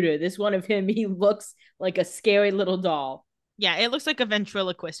is cuter. This one of him, he looks like a scary little doll. Yeah, it looks like a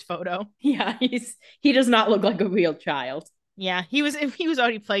ventriloquist photo. Yeah, he does not look like a real child. Yeah, he was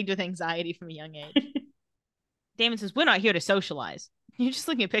already plagued with anxiety from a young age. Damon says, we're not here to socialize. You're just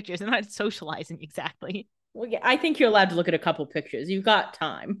looking at pictures. They're not socializing exactly. Well, yeah, I think you're allowed to look at a couple pictures. You've got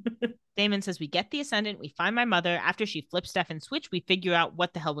time. Damon says, we get the Ascendant. We find my mother. After she flips Stefan's switch, we figure out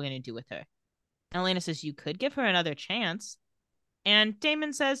what the hell we're going to do with her. Elena says, you could give her another chance. And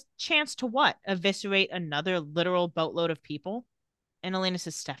Damon says, chance to what? Eviscerate another literal boatload of people? And Elena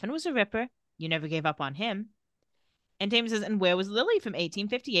says, Stefan was a ripper. You never gave up on him. And Damon says, and where was Lily from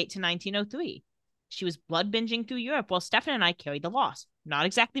 1858 to 1903? She was blood binging through Europe while Stefan and I carried the loss. Not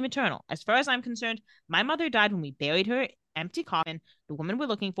exactly maternal. As far as I'm concerned, my mother died when we buried her. Empty coffin. The woman we're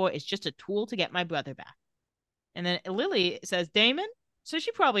looking for is just a tool to get my brother back. And then Lily says, Damon? So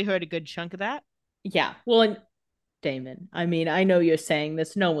she probably heard a good chunk of that. Yeah. Well, and Damon, I mean, I know you're saying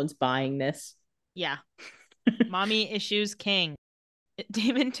this. No one's buying this. Yeah. Mommy issues king.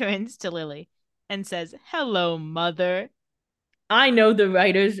 Damon turns to Lily and says, hello, mother. I know the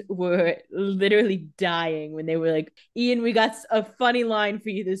writers were literally dying when they were like, Ian, we got a funny line for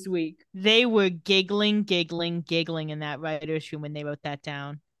you this week. They were giggling in that writer's room when they wrote that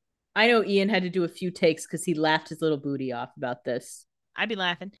down. I know Ian had to do a few takes because he laughed his little booty off about this. I'd be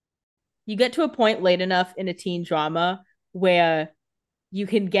laughing. You get to a point late enough in a teen drama where you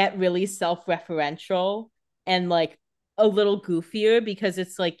can get really self-referential and like a little goofier because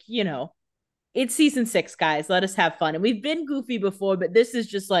it's like, you know, it's season 6, guys. Let us have fun. And we've been goofy before, but this is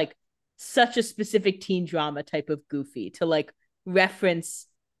just like such a specific teen drama type of goofy to like reference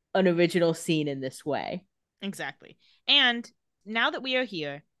an original scene in this way. Exactly. And now that we are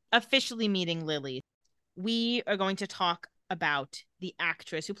here, officially meeting Lily, we are going to talk about the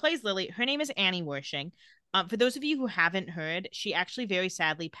actress who plays Lily. Her name is Annie Wershing. For those of you who haven't heard, she actually very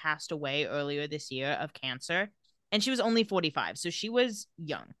sadly passed away earlier this year of cancer, and she was only 45, so she was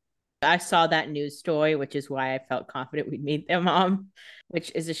young. I saw that news story, which is why I felt confident we'd meet their mom,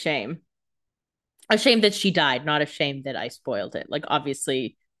 which is a shame. A shame that she died, not a shame that I spoiled it. Like,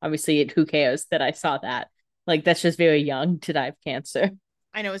 obviously, who cares that I saw that? Like, that's just very young to die of cancer.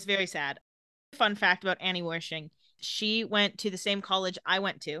 I know, it's very sad. Fun fact about Annie Wershing. She went to the same college I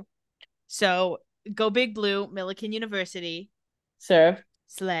went to. So, go Big Blue, Millikan University. Serve.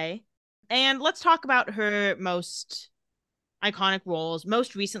 Slay. And let's talk about her most iconic roles.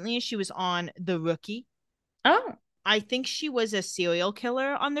 Most recently, she was on The Rookie. Oh. I think she was a serial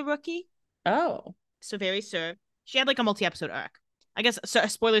killer on The Rookie. Oh. So very served. She had like a multi-episode arc. I guess, so,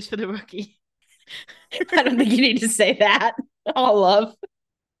 spoilers for The Rookie. I don't think you need to say that. All love.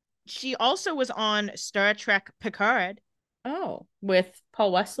 She also was on Star Trek Picard. Oh, with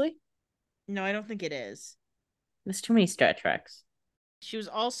Paul Wesley? No, I don't think it is. There's too many Star Treks. She was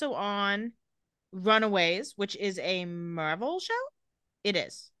also on Runaways, which is a Marvel show. It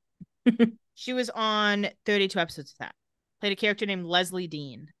is. She was on 32 episodes of that. Played a character named Leslie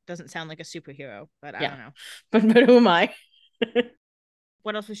Dean. Doesn't sound like a superhero, but I don't know. But who am I?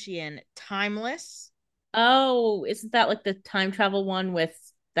 What else was she in? Timeless. Oh, isn't that like the time travel one with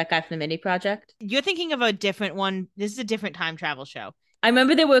that guy from the Mini Project? You're thinking of a different one. This is a different time travel show. I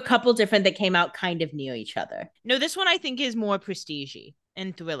remember there were a couple different that came out kind of near each other. No, this one I think is more prestige-y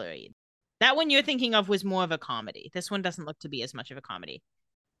and thriller-y. That one you're thinking of was more of a comedy. This one doesn't look to be as much of a comedy.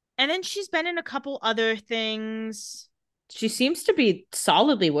 And then she's been in a couple other things. She seems to be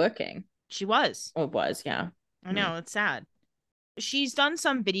solidly working. She was. Oh, it was, yeah. I know, it's sad. She's done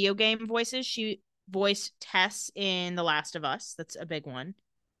some video game voices. She voiced Tess in The Last of Us. That's a big one.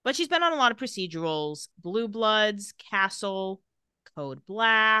 But she's been on a lot of procedurals. Blue Bloods, Castle, Code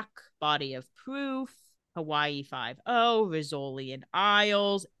Black, Body of Proof, Hawaii Five-0, Rizzoli and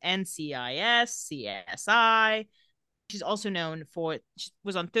Isles, NCIS, CSI. She's also known for, she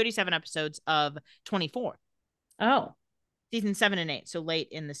was on 37 episodes of 24. Oh. Season 7 and 8, so late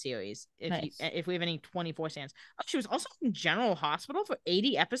in the series, Nice. if we have any 24 stands. Oh, she was also in General Hospital for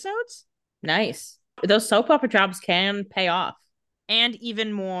 80 episodes? Nice. Those soap opera jobs can pay off. And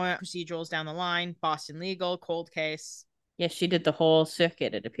even more procedurals down the line. Boston Legal, Cold Case. Yes, she did the whole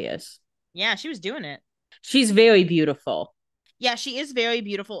circuit, it appears. Yeah, she was doing it. She's very beautiful. Yeah, she is very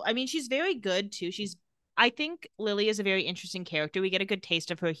beautiful. I mean, she's very good too. I think Lily is a very interesting character. We get a good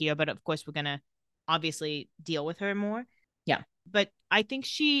taste of her here, but of course, we're going to obviously deal with her more. Yeah. But I think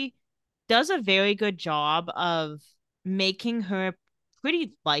she does a very good job of making her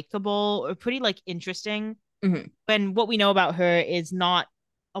pretty likable or pretty like interesting when what we know about her is not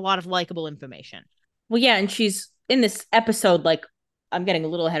a lot of likable information. Well, yeah, and she's in this episode, like, I'm getting a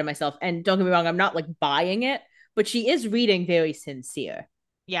little ahead of myself. And don't get me wrong, I'm not like buying it, but she is reading very sincere.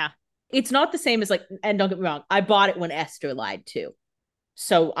 Yeah. It's not the same as like, and don't get me wrong, I bought it when Esther lied too.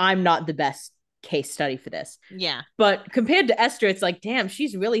 So I'm not the best case study for this. Yeah. But compared to Esther, it's like, damn,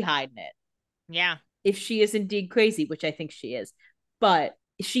 she's really hiding it. Yeah. If she is indeed crazy, which I think she is. But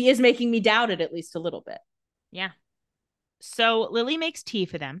she is making me doubt it at least a little bit. Yeah. So Lily makes tea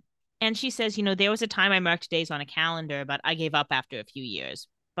for them. And she says, there was a time I marked days on a calendar, but I gave up after a few years.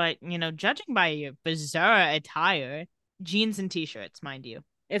 But, judging by your bizarre attire, jeans and t-shirts, mind you.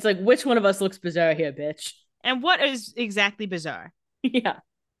 It's like, which one of us looks bizarre here, bitch? And what is exactly bizarre? Yeah.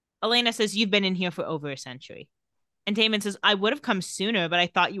 Elena says, you've been in here for over a century. And Damon says, I would have come sooner, but I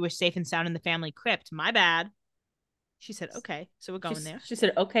thought you were safe and sound in the family crypt. My bad. She said, okay, so we're going there. She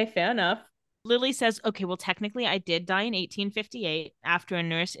said, okay, fair enough. Lily says, okay, well, technically I did die in 1858 after a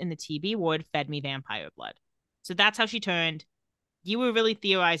nurse in the TB ward fed me vampire blood. So that's how she turned. You were really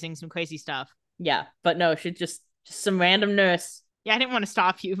theorizing some crazy stuff. Yeah, but no, she's just some random nurse. Yeah, I didn't want to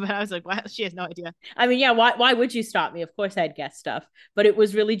stop you, but I was like, well, she has no idea. I mean, yeah, why would you stop me? Of course I'd guess stuff. But it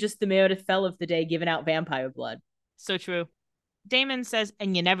was really just the Meredith Fell of the day giving out vampire blood. So true. Damon says,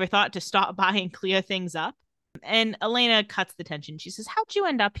 and you never thought to stop by and clear things up? And Elena cuts the tension. She says, how'd you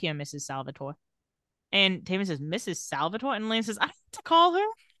end up here, Mrs. Salvatore? And Damon says, Mrs. Salvatore? And Elena says, I don't have to call her.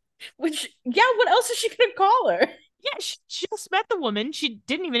 Which, yeah, what else is she going to call her? Yeah, she just met the woman. She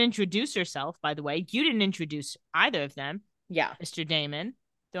didn't even introduce herself, by the way. You didn't introduce either of them. Yeah. Mr. Damon,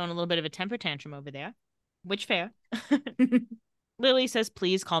 throwing a little bit of a temper tantrum over there. Which fair. Lily says,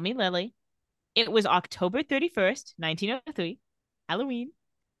 please call me Lily. It was October 31st, 1903, Halloween.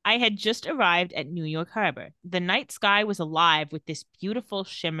 I had just arrived at New York Harbor. The night sky was alive with this beautiful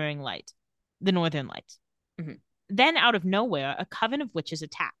shimmering light, the Northern Lights. Mm-hmm. Then out of nowhere, a coven of witches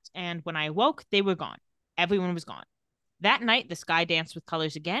attacked. And when I awoke, they were gone. Everyone was gone. That night, the sky danced with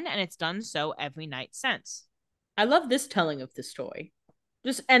colors again, and it's done so every night since. I love this telling of the story.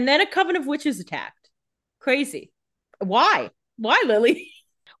 And then a coven of witches attacked. Crazy. Why? Why, Lily?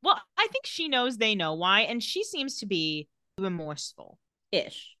 Well, I think she knows they know why, and she seems to be remorseful.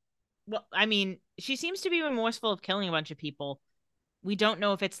 Ish. Well, I mean, she seems to be remorseful of killing a bunch of people. We don't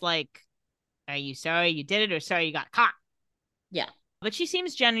know if it's like, are you sorry you did it or sorry you got caught? Yeah. But she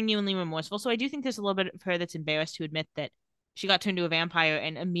seems genuinely remorseful, so I do think there's a little bit of her that's embarrassed to admit that she got turned into a vampire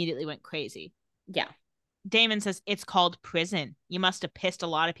and immediately went crazy. Yeah. Damon says, it's called prison. You must have pissed a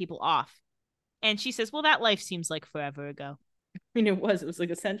lot of people off. And she says, well, that life seems like forever ago. I mean, it was like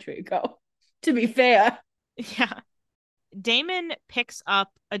a century ago, to be fair. Yeah. Damon picks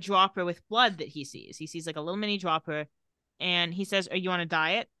up a dropper with blood that he sees. He sees like a little mini dropper, and he says, are you on a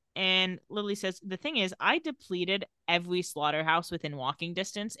diet? And Lily says, the thing is, I depleted every slaughterhouse within walking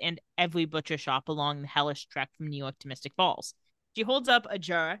distance and every butcher shop along the hellish trek from New York to Mystic Falls. She holds up a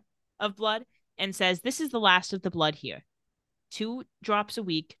jar of blood and says, this is the last of the blood here. 2 drops a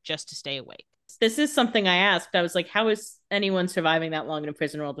week just to stay awake. This is something I asked. I was like, how is anyone surviving that long in a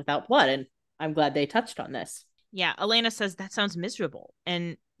prison world without blood? And I'm glad they touched on this. Yeah, Elena says, that sounds miserable.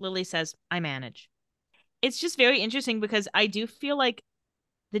 And Lily says, I manage. It's just very interesting because I do feel like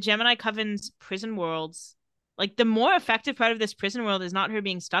the Gemini Coven's prison worlds, like the more effective part of this prison world is not her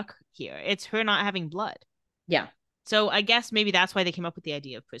being stuck here. It's her not having blood. Yeah. So I guess maybe that's why they came up with the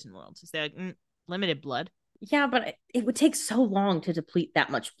idea of prison worlds. Is they're like, limited blood. Yeah, but it would take so long to deplete that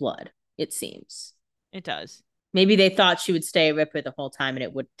much blood, it seems. It does. Maybe they thought she would stay a Ripper the whole time and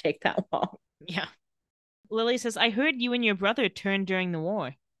it would take that long. Yeah. Lily says, I heard you and your brother turned during the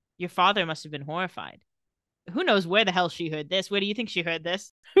war. Your father must have been horrified. Who knows where the hell she heard this? Where do you think she heard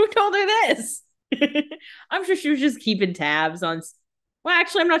this? Who told her this? I'm sure she was just keeping tabs on... Well,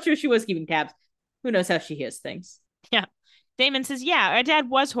 actually, I'm not sure she was keeping tabs. Who knows how she hears things? Yeah. Damon says, yeah, our dad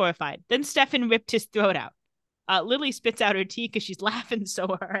was horrified. Then Stefan ripped his throat out. Lily spits out her tea because she's laughing so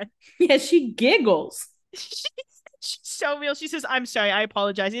hard. Yeah, she giggles. She's so real. She says, I'm sorry, I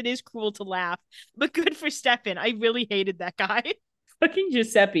apologize. It is cruel to laugh. But good for Stefan. I really hated that guy. Fucking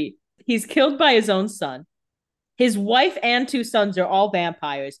Giuseppe. He's killed by his own son. His wife and 2 sons are all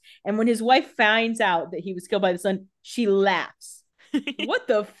vampires. And when his wife finds out that he was killed by the son, she laughs. What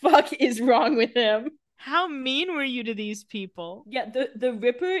the fuck is wrong with him? How mean were you to these people? Yeah, the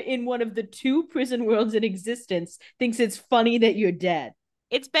Ripper in one of the 2 prison worlds in existence thinks it's funny that you're dead.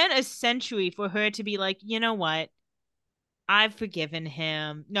 It's been a century for her to be like, you know what? I've forgiven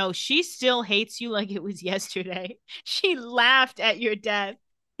him. No, she still hates you like it was yesterday. She laughed at your death.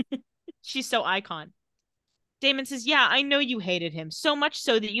 She's so icon. Damon says, yeah, I know you hated him, so much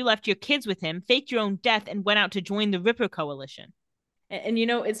so that you left your kids with him, faked your own death, and went out to join the Ripper Coalition. And you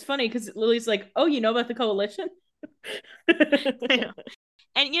know, it's funny because Lily's like, oh, you know about the coalition? I know.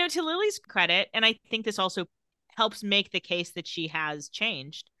 And, you know, to Lily's credit, and I think this also helps make the case that she has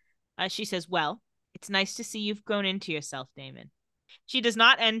changed, she says, well, it's nice to see you've grown into yourself, Damon. She does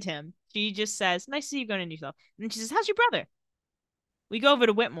not end him. She just says, nice to see you've grown into yourself. And then she says, how's your brother? We go over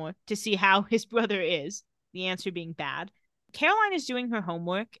to Whitmore to see how his brother is, the answer being bad. Caroline is doing her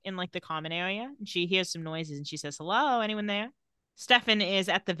homework in like the common area, and she hears some noises and she says, hello, anyone there? Stefan is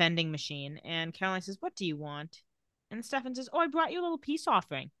at the vending machine, and Caroline says, what do you want? And Stefan says, oh, I brought you a little peace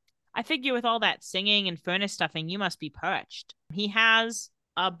offering. I figure with all that singing and furnace stuffing, you must be perched. He has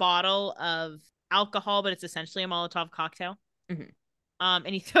a bottle of alcohol, but it's essentially a Molotov cocktail. Mm-hmm. And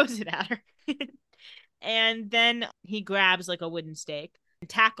he throws it at her. And then he grabs like a wooden stake and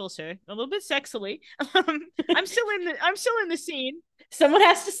tackles her a little bit sexily. I'm still in the scene. Someone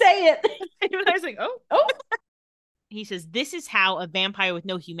has to say it. And I was like, oh. He says, this is how a vampire with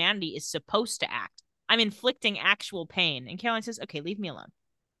no humanity is supposed to act. I'm inflicting actual pain. And Caroline says, okay, leave me alone.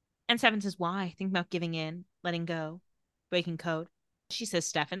 And Stefan says, why? Think about giving in, letting go, breaking code. She says,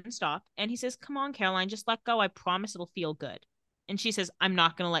 Stefan, stop. And he says, come on, Caroline, just let go. I promise it'll feel good. And she says, I'm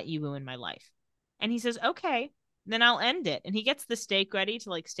not going to let you ruin my life. And he says, okay, then I'll end it. And he gets the stake ready to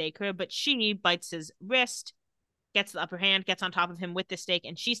like stake her, but she bites his wrist, gets the upper hand, gets on top of him with the stake,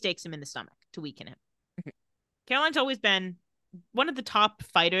 and she stakes him in the stomach to weaken him. Caroline's always been one of the top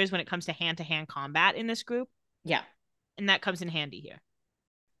fighters when it comes to hand-to-hand combat in this group. Yeah. And that comes in handy here.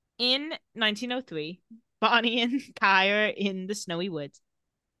 In 1903, Bonnie and Kai are in the snowy woods.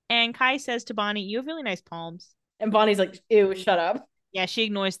 And Kai says to Bonnie, you have really nice palms. And Bonnie's like, ew, shut up. Yeah, she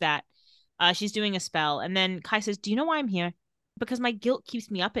ignores that. She's doing a spell. And then Kai says, do you know why I'm here? Because my guilt keeps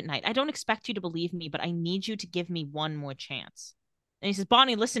me up at night. I don't expect you to believe me, but I need you to give me one more chance. And he says,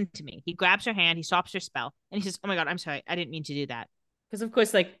 Bonnie, listen to me. He grabs her hand. He stops her spell. And he says, oh my God, I'm sorry. I didn't mean to do that. Because, of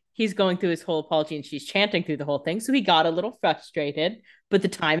course, like, he's going through his whole apology and she's chanting through the whole thing. So he got a little frustrated. But the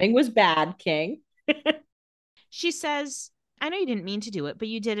timing was bad, King. She says, I know you didn't mean to do it, but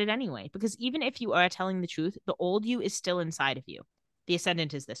you did it anyway. Because even if you are telling the truth, the old you is still inside of you. The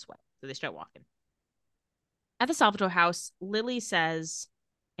ascendant is this way. So they start walking. At the Salvatore house, Lily says,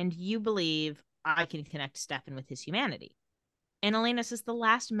 and you believe I can connect Stefan with his humanity. And Elena says the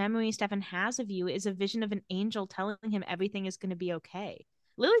last memory Stefan has of you is a vision of an angel telling him everything is going to be okay.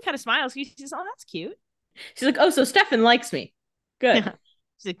 Lily kind of smiles. She says, oh, that's cute. She's like, oh, so Stefan likes me. Good. Yeah.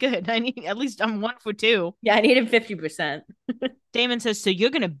 She's like, good. At least I'm 1 for 2. Yeah, I needed 50%. Damon says, so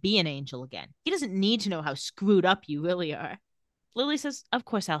you're going to be an angel again. He doesn't need to know how screwed up you really are. Lily says, of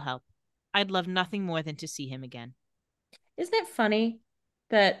course I'll help. I'd love nothing more than to see him again. Isn't it funny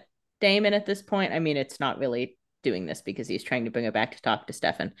that Damon at this point, I mean, it's not really doing this because he's trying to bring her back to talk to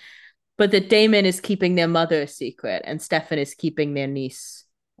Stefan, but that Damon is keeping their mother a secret and Stefan is keeping their niece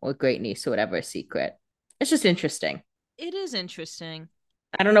or great niece or whatever a secret. It's just interesting. It is interesting.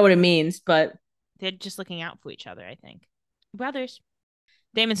 I don't know what it means, but they're just looking out for each other, I think. Brothers.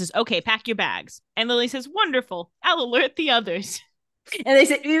 Damon says, okay, pack your bags. And Lily says, wonderful. I'll alert the others. And they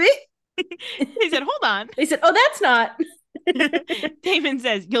said, they said, hold on. They said, oh, that's not. Damon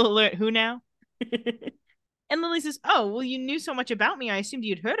says, you'll alert who now? And Lily says, oh, well, you knew so much about me. I assumed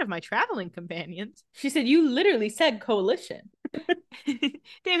you'd heard of my traveling companions. She said, you literally said coalition.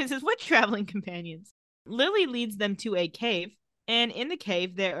 Damon says, what traveling companions? Lily leads them to a cave. And in the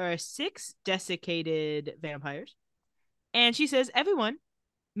cave, there are 6 desiccated vampires. And she says, everyone,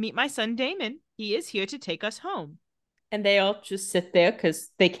 meet my son Damon. He is here to take us home. And they all just sit there because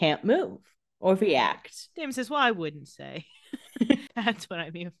they can't move or react. Damon says, well, I wouldn't say. That's what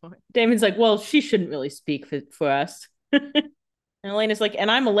I'm here for. Damon's like, well, she shouldn't really speak for us. And Elena's like,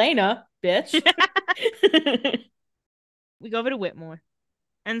 and I'm Elena, bitch. We go over to Whitmore.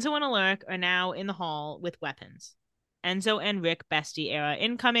 Enzo and Alaric are now in the hall with weapons. Enzo and Rick, bestie era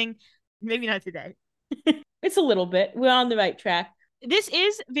incoming. Maybe not today. It's a little bit. We're on the right track. This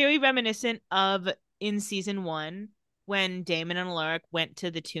is very reminiscent of in season 1 when Damon and Alaric went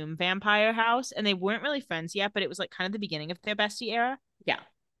to the Tomb Vampire house and they weren't really friends yet, but it was like kind of the beginning of their bestie era. Yeah.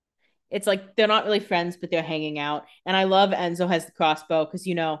 It's like they're not really friends, but they're hanging out. And I love Enzo has the crossbow because,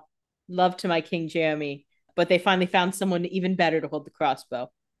 you know, love to my King Jeremy. But they finally found someone even better to hold the crossbow.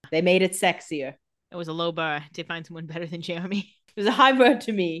 They made it sexier. It was a low bar to find someone better than Jeremy. It was a high bar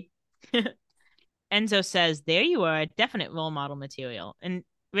to me. Enzo says, there you are, definite role model material. And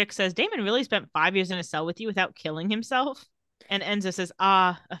Rick says, Damon really spent 5 years in a cell with you without killing himself? And Enzo says,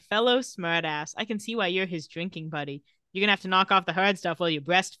 a fellow smartass. I can see why you're his drinking buddy. You're going to have to knock off the hard stuff while you're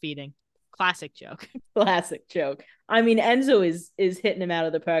breastfeeding. Classic joke. Classic joke. I mean, Enzo is hitting him out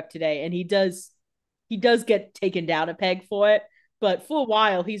of the park today, and he does get taken down a peg for it, but for a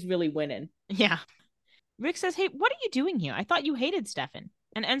while, he's really winning. Yeah. Rick says, hey, what are you doing here? I thought you hated Stefan.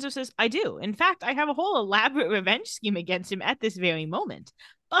 And Enzo says, I do. In fact, I have a whole elaborate revenge scheme against him at this very moment.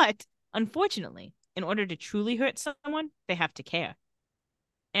 But, unfortunately, in order to truly hurt someone, they have to care.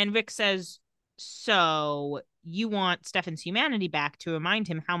 And Rick says, so you want Stefan's humanity back to remind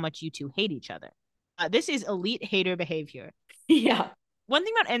him how much you two hate each other. This is elite hater behavior. Yeah. One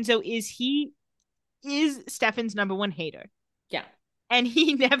thing about Enzo is he is Stefan's number one hater. Yeah. And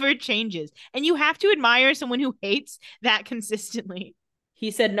he never changes. And you have to admire someone who hates that consistently.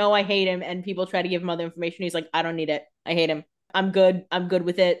 He said, no, I hate him. And people try to give him other information. He's like, I don't need it. I hate him. I'm good. I'm good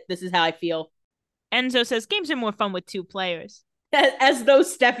with it. This is how I feel. Enzo says games are more fun with 2 players. As though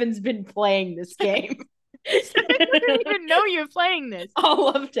Stefan's been playing this game. I don't even know you're playing this. All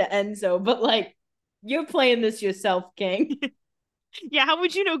love to Enzo, but like, you're playing this yourself, King. Yeah, how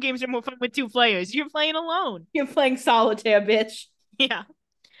would you know games are more fun with 2 players? You're playing alone. You're playing solitaire, bitch. Yeah.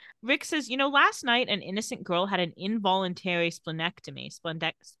 Rick says, last night an innocent girl had an involuntary splenectomy.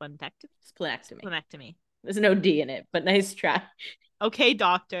 Splenectomy. There's no D in it, but nice try. Okay,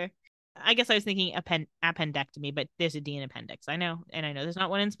 doctor. I guess I was thinking appendectomy, but there's a D in appendix. I know. And I know there's not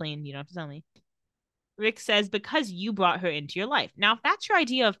one in spleen. You don't have to tell me. Rick says, because you brought her into your life. Now, if that's your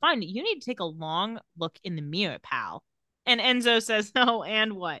idea of fun, you need to take a long look in the mirror, pal. And Enzo says, oh,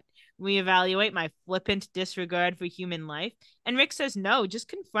 and what? Reevaluate my flippant disregard for human life? And Rick says, no, just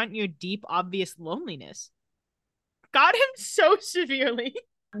confront your deep, obvious loneliness. Got him so severely.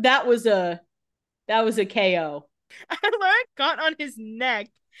 That was a KO. Alaric got on his neck.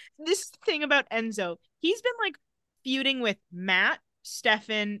 This thing about Enzo, he's been like feuding with Matt,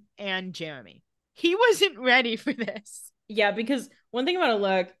 Stefan, and Jeremy. He wasn't ready for this. Yeah, because one thing about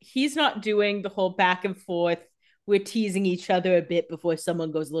Alaric, he's not doing the whole back and forth. We're teasing each other a bit before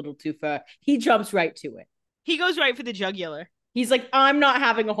someone goes a little too far. He jumps right to it. He goes right for the jugular. He's like, I'm not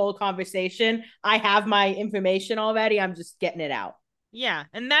having a whole conversation. I have my information already. I'm just getting it out. Yeah,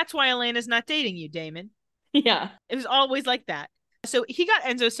 and that's why Elena's not dating you, Damon. Yeah. It was always like that. So he got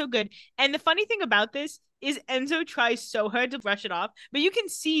Enzo so good. And the funny thing about this is Enzo tries so hard to brush it off, but you can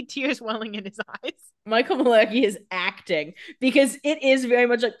see tears welling in his eyes. Michael Malarkey is acting because it is very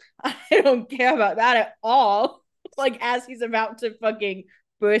much like, I don't care about that at all. Like, as he's about to fucking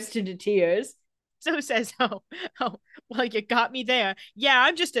burst into tears. So says, oh, well, you got me there. Yeah,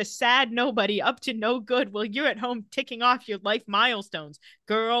 I'm just a sad nobody up to no good while you're at home ticking off your life milestones.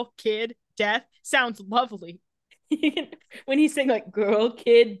 Girl, kid, death, sounds lovely. When he's saying like girl,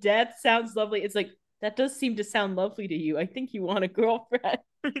 kid, death, sounds lovely, it's like, that does seem to sound lovely to you. I think you want a girlfriend.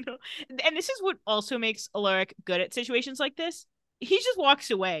 I know. And this is what also makes Alaric good at situations like this. He just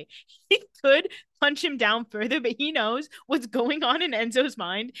walks away. He could punch him down further, but he knows what's going on in Enzo's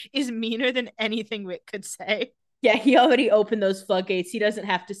mind is meaner than anything Rick could say. Yeah, he already opened those floodgates. He doesn't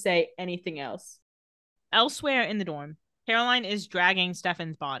have to say anything else. Elsewhere in the dorm, Caroline is dragging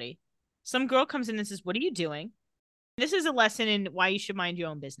Stefan's body. Some girl comes in and says, what are you doing? This is a lesson in why you should mind your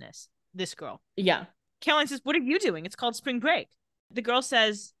own business. This girl. Yeah. Caroline says, what are you doing? It's called spring break. The girl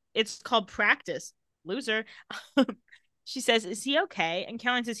says, it's called practice. Loser. She says, is he okay? And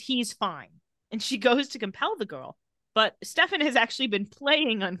Caroline says, he's fine. And she goes to compel the girl. But Stefan has actually been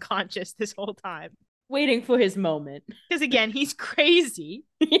playing unconscious this whole time. Waiting for his moment. Because again, he's crazy.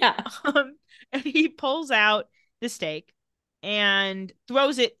 Yeah. And he pulls out the steak and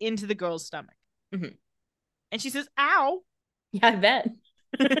throws it into the girl's stomach. Mm-hmm. And she says, ow. Yeah, I bet.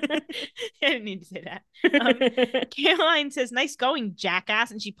 I didn't need to say that. Caroline says, nice going,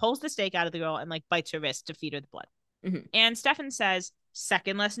 jackass. And she pulls the steak out of the girl and like bites her wrist to feed her the blood. Mm-hmm. And Stefan says,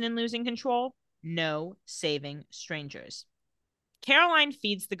 second lesson in losing control, no saving strangers. Caroline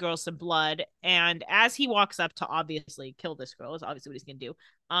feeds the girl some blood, and as he walks up to obviously kill this girl, is obviously what he's going to do,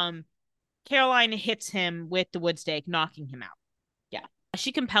 Caroline hits him with the wood stake, knocking him out. Yeah.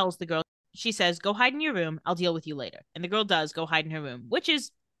 She compels the girl. She says, go hide in your room. I'll deal with you later. And the girl does go hide in her room, which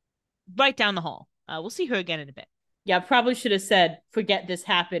is right down the hall. We'll see her again in a bit. Yeah, probably should have said, forget this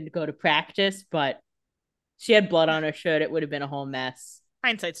happened, go to practice, but she had blood on her shirt. It would have been a whole mess.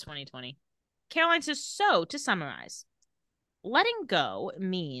 Hindsight's 20/20. Caroline says, so to summarize, letting go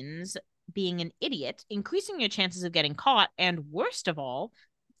means being an idiot, increasing your chances of getting caught, and worst of all,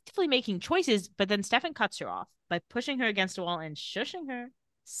 actively making choices, but then Stefan cuts her off by pushing her against a wall and shushing her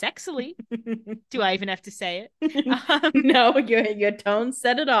sexily. Do I even have to say it? No, your tone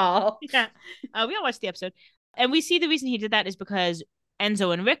said it all. Yeah. We all watched the episode. And we see the reason he did that is because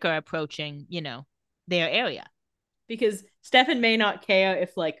Enzo and Rick are approaching, their area. Because Stefan may not care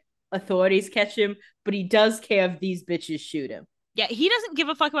if like authorities catch him, but he does care if these bitches shoot him. Yeah, he doesn't give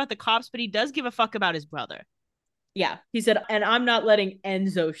a fuck about the cops, but he does give a fuck about his brother. Yeah, he said, and I'm not letting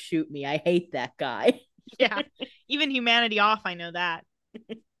Enzo shoot me. I hate that guy. Yeah, even humanity off, I know that.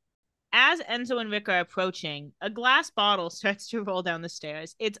 As Enzo and Rick are approaching, a glass bottle starts to roll down the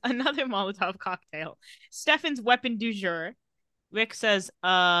stairs. It's another Molotov cocktail. Stefan's weapon du jour. Rick says,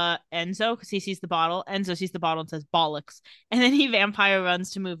 Enzo, because he sees the bottle. Enzo sees the bottle and says, bollocks. And then he vampire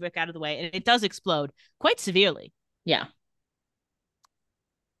runs to move Rick out of the way, and it does explode quite severely. Yeah.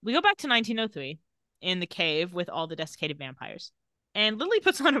 We go back to 1903 in the cave with all the desiccated vampires. And Lily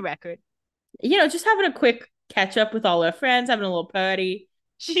puts on a record. Just having a quick catch up with all our friends, having a little party.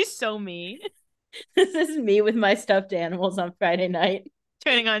 She's so mean. This is me with my stuffed animals on Friday night.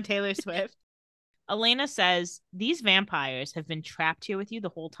 Turning on Taylor Swift. Elena says, these vampires have been trapped here with you the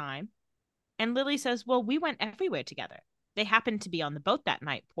whole time. And Lily says, well, we went everywhere together. They happened to be on the boat that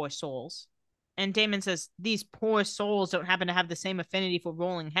night, poor souls. And Damon says, these poor souls don't happen to have the same affinity for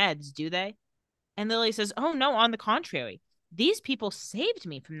rolling heads, do they? And Lily says, oh, no, on the contrary. These people saved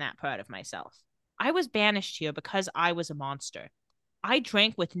me from that part of myself. I was banished here because I was a monster. I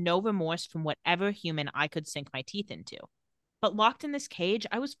drank with no remorse from whatever human I could sink my teeth into. But locked in this cage,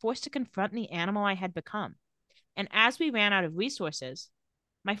 I was forced to confront the animal I had become. And as we ran out of resources,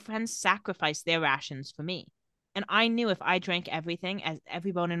 my friends sacrificed their rations for me. And I knew if I drank everything as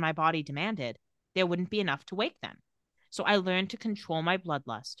every bone in my body demanded, there wouldn't be enough to wake them. So I learned to control my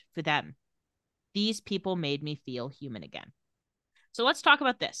bloodlust for them. These people made me feel human again. So let's talk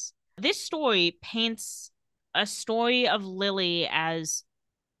about this. This story paints a story of Lily as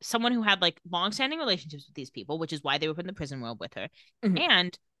someone who had like long-standing relationships with these people, which is why they were put in the prison world with her. Mm-hmm.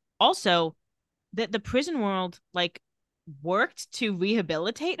 And also that the prison world like worked to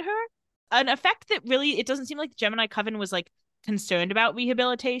rehabilitate her. An effect that really, it doesn't seem like the Gemini Coven was like concerned about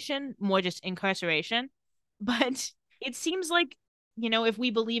rehabilitation, more just incarceration. But it seems like, if we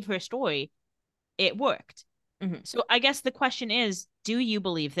believe her story, it worked. Mm-hmm. So I guess the question is, do you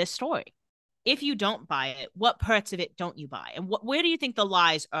believe this story? If you don't buy it, what parts of it don't you buy? And where do you think the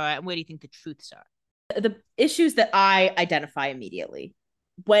lies are and where do you think the truths are? The issues that I identify immediately.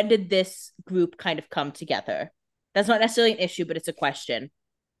 When did this group kind of come together? That's not necessarily an issue, but it's a question.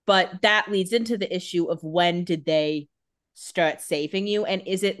 But that leads into the issue of when did they start saving you? And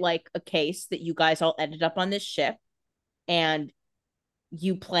is it like a case that you guys all ended up on this ship and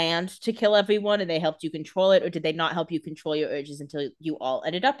you planned to kill everyone and they helped you control it? Or did they not help you control your urges until you all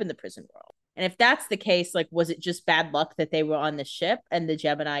ended up in the prison world? And if that's the case, like, was it just bad luck that they were on the ship and the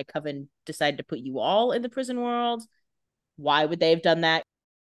Gemini Coven decided to put you all in the prison world? Why would they have done that?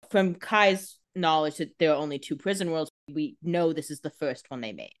 From Kai's knowledge that there are only 2 prison worlds, we know this is the first one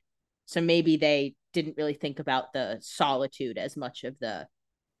they made. So maybe they didn't really think about the solitude as much of the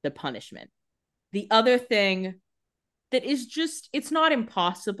punishment. The other thing that is just, it's not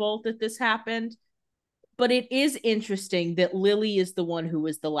impossible that this happened, but it is interesting that Lily is the one who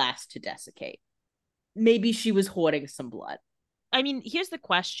was the last to desiccate. Maybe she was hoarding some blood. I mean, here's the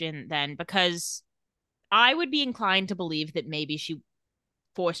question then, because I would be inclined to believe that maybe she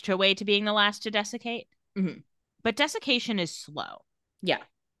forced her way to being the last to desiccate. Mm-hmm. But desiccation is slow. Yeah.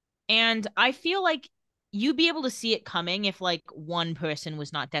 And I feel like you'd be able to see it coming if like one person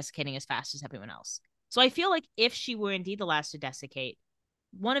was not desiccating as fast as everyone else. So I feel like if she were indeed the last to desiccate,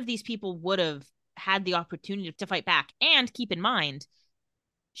 one of these people would have had the opportunity to fight back. And keep in mind,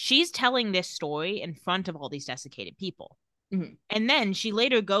 she's telling this story in front of all these desiccated people. Mm-hmm. And then she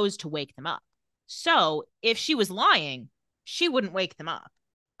later goes to wake them up. So if she was lying, she wouldn't wake them up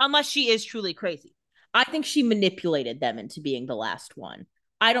unless she is truly crazy. I think she manipulated them into being the last one.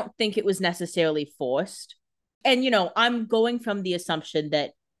 I don't think it was necessarily forced. And, I'm going from the assumption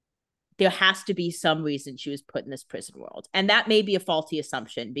that there has to be some reason she was put in this prison world. And that may be a faulty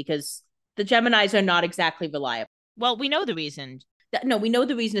assumption because the Geminis are not exactly reliable. Well, we know the reason. No, we know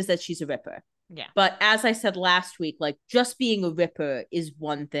the reason is that she's a Ripper. Yeah. But as I said last week, like just being a Ripper is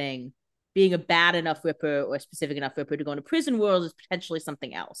one thing. Being a bad enough Ripper or a specific enough Ripper to go into prison world is potentially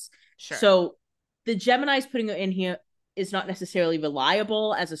something else. Sure. So the Geminis putting her in here is not necessarily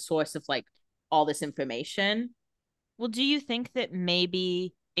reliable as a source of like all this information. Well, do you think that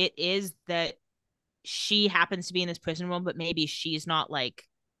maybe it is that she happens to be in this prison world, but maybe she's not like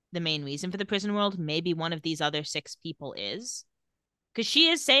the main reason for the prison world? Maybe one of these other 6 people is? Because she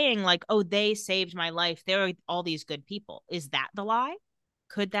is saying, like, oh, they saved my life. There are all these good people. Is that the lie?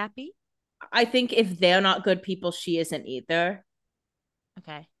 Could that be? I think if they're not good people, she isn't either.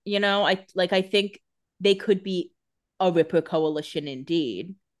 Okay. I think they could be a Ripper coalition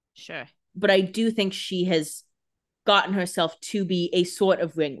indeed. Sure. But I do think she has gotten herself to be a sort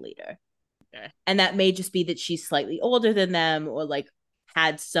of ringleader. Okay. And that may just be that she's slightly older than them or like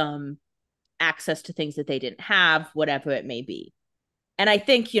had some access to things that they didn't have, whatever it may be. And I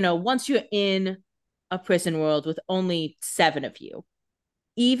think, once you're in a prison world with only 7 of you,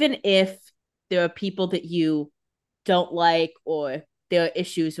 even if there are people that you don't like or there are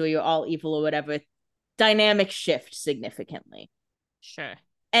issues where you're all evil or whatever, dynamics shift significantly. Sure.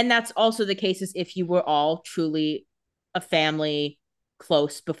 And that's also the case as if you were all truly a family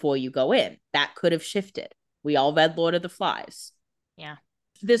close before you go in. That could have shifted. We all read Lord of the Flies. Yeah.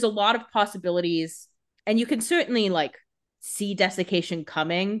 There's a lot of possibilities, and you can certainly like see desiccation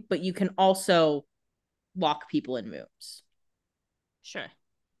coming, but you can also lock people in rooms. Sure.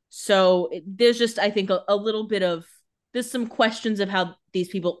 So there's just, I think, a little bit of, there's some questions of how these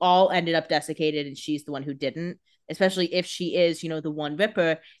people all ended up desiccated and she's the one who didn't, especially if she is, the one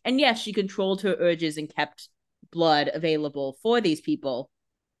Ripper. And yes, she controlled her urges and kept blood available for these people.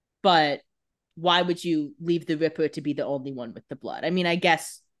 But why would you leave the Ripper to be the only one with the blood? I mean, I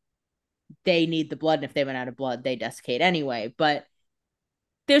guess they need the blood, and if they run out of blood, they desiccate anyway. But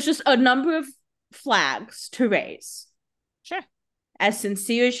there's just a number of flags to raise. Sure. As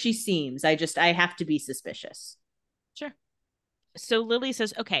sincere as she seems, I have to be suspicious. Sure. So Lily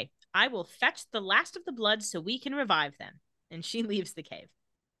says, okay, I will fetch the last of the blood so we can revive them. And she leaves the cave.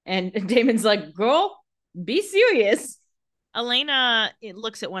 And Damon's like, girl, be serious. Elena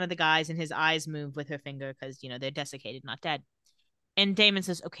looks at one of the guys and his eyes move with her finger because, they're desiccated, not dead. And Damon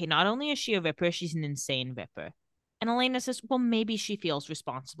says, okay, not only is she a Ripper, she's an insane Ripper. And Elena says, well, maybe she feels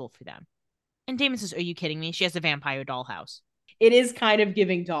responsible for them. And Damon says, are you kidding me? She has a vampire dollhouse. It is kind of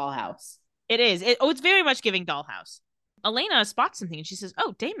giving Dollhouse. It is. It's very much giving Dollhouse. Elena spots something and she says,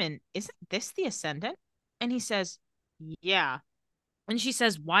 oh, Damon, isn't this the Ascendant? And he says, yeah. And she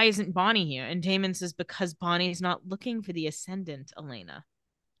says, why isn't Bonnie here? And Damon says, because Bonnie's not looking for the Ascendant, Elena.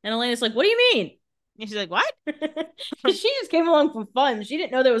 And Elena's like, what do you mean? And she's like, what? She just came along for fun. She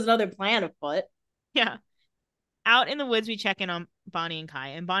didn't know there was another plan afoot. Yeah. Out in the woods, we check in on Bonnie and Kai.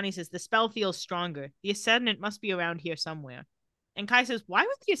 And Bonnie says, the spell feels stronger. The Ascendant must be around here somewhere. And Kai says, why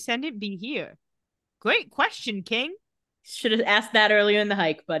would the Ascendant be here? Great question, King. Should have asked that earlier in the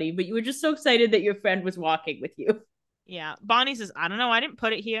hike, buddy. But you were just so excited that your friend was walking with you. Yeah. Bonnie says, I don't know. I didn't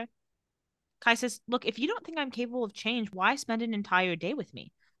put it here. Kai says, look, if you don't think I'm capable of change, why spend an entire day with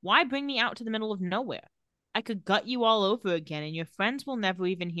me? Why bring me out to the middle of nowhere? I could gut you all over again and your friends will never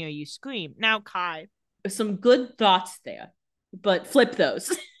even hear you scream. Now, Kai. There's some good thoughts there, but flip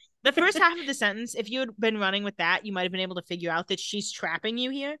those. The first half of the sentence, if you had been running with that, you might have been able to figure out that she's trapping you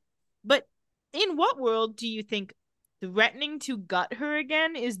here. But in what world do you think threatening to gut her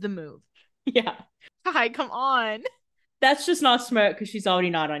again is the move? Yeah. Kai, come on. That's just not smart because she's already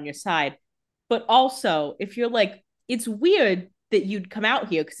not on your side. But also, if you're like, it's weird that you'd come out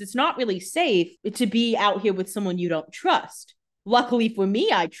here because it's not really safe to be out here with someone you don't trust. Luckily for me,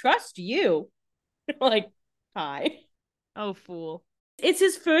 I trust you. Like, hi. Oh, fool. It's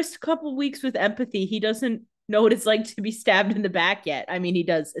his first couple weeks with empathy. He doesn't know what it's like to be stabbed in the back yet. I mean, he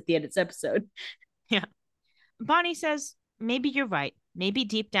does at the end of this episode. Yeah. Bonnie says, maybe you're right. Maybe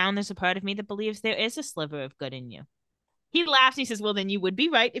deep down there's a part of me that believes there is a sliver of good in you. He laughs. He says, well, then you would be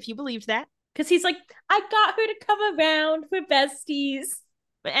right if you believed that. Because he's like, I got her to come around. We're besties.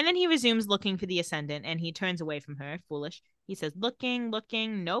 And then he resumes looking for the Ascendant and he turns away from her, foolish. He says, looking.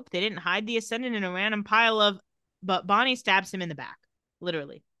 Nope, they didn't hide the Ascendant in a random pile of... But Bonnie stabs him in the back,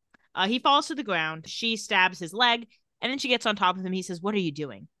 literally. He falls to the ground. She stabs his leg and then she gets on top of him. He says, what are you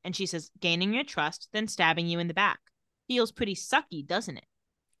doing? And she says, gaining your trust, then stabbing you in the back. Feels pretty sucky, doesn't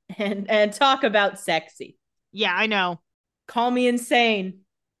it? And talk about sexy. Yeah, I know. Call me insane.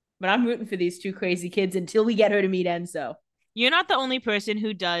 But I'm rooting for these two crazy kids until we get her to meet Enzo. You're not the only person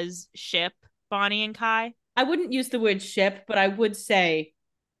who does ship Bonnie and Kai. I wouldn't use the word ship, but I would say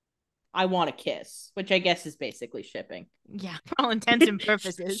I want a kiss, which I guess is basically shipping. Yeah, for all intents and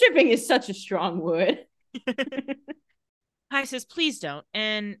purposes. Shipping is such a strong word. Kai says, please don't.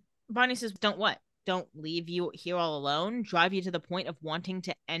 And Bonnie says, don't what? Don't leave you here all alone? Drive you to the point of wanting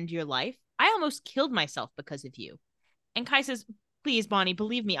to end your life? I almost killed myself because of you. And Kai says, please, Bonnie,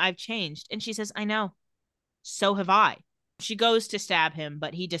 believe me, I've changed. And she says, I know. So have I. She goes to stab him,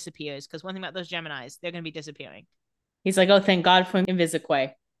 but he disappears. Because one thing about those Geminis, they're going to be disappearing. He's like, oh, thank God for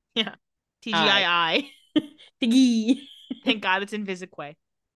Invisiquay. Yeah. TGII. Tiggy. Thank God it's in Visquay.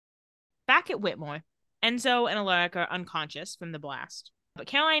 Back at Whitmore, Enzo and Alaric are unconscious from the blast. But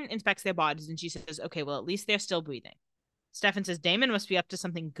Caroline inspects their bodies and she says, okay, well, at least they're still breathing. Stefan says Damon must be up to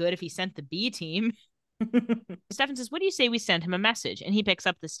something good if he sent the B team. Stefan says, what do you say we send him a message? And he picks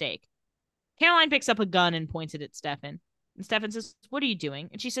up the steak. Caroline picks up a gun and points it at Stefan. And Stefan says, what are you doing?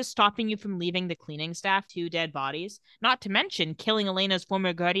 And she says, stopping you from leaving the cleaning staff 2 dead bodies. Not to mention killing Elena's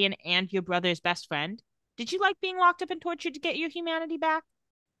former guardian and your brother's best friend. Did you like being locked up and tortured to get your humanity back?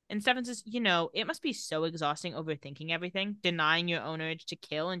 And Stefan says, it must be so exhausting overthinking everything, denying your own urge to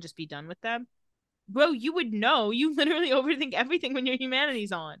kill and just be done with them. Bro, you would know. You literally overthink everything when your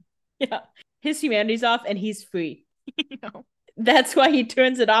humanity's on. Yeah. His humanity's off and he's free. That's why he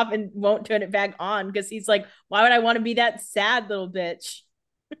turns it off and won't turn it back on, because he's like, why would I want to be that sad little bitch?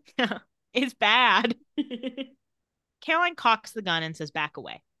 Yeah, it's bad. Caroline cocks the gun and says, back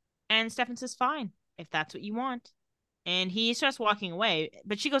away. And Stefan says, fine, if that's what you want. And he starts walking away,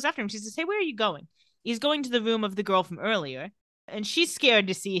 but she goes after him. She says, hey, where are you going? He's going to the room of the girl from earlier, and she's scared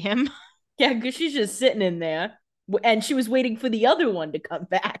to see him. Yeah, because she's just sitting in there, and she was waiting for the other one to come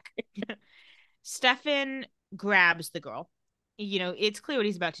back. Stefan grabs the girl. It's clear what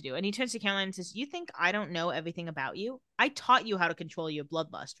he's about to do. And he turns to Caroline and says, you think I don't know everything about you? I taught you how to control your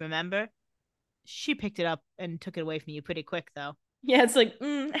bloodlust, remember? She picked it up and took it away from you pretty quick, though. Yeah, it's like,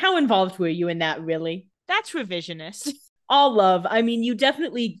 how involved were you in that, really? That's revisionist. All love. I mean, you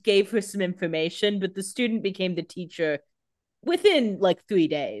definitely gave her some information, but the student became the teacher within, 3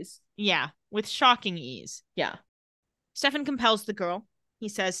 days. Yeah, with shocking ease. Yeah. Stefan compels the girl. He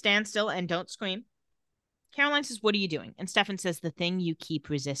says, stand still and don't scream. Caroline says, what are you doing? And Stefan says, the thing you keep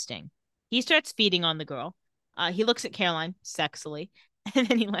resisting. He starts feeding on the girl. He looks at Caroline sexily, and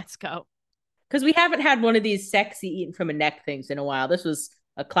then he lets go. Because we haven't had one of these sexy eaten from a neck things in a while. This was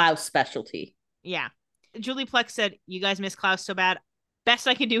a Klaus specialty. Yeah. Julie Plex said, you guys miss Klaus so bad. Best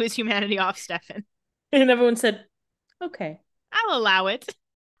I can do is humanity off Stefan. And everyone said, okay. I'll allow it.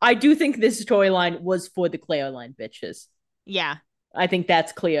 I do think this storyline was for the Claire line bitches. Yeah. I think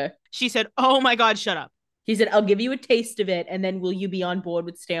that's clear. She said, oh my God, shut up. She said, I'll give you a taste of it, and then will you be on board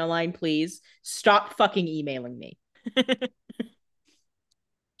with Stairline, please? Stop fucking emailing me.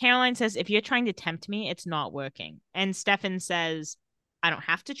 Caroline says, if you're trying to tempt me, it's not working. And Stefan says, I don't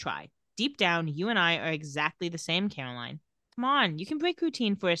have to try. Deep down, you and I are exactly the same, Caroline. Come on, you can break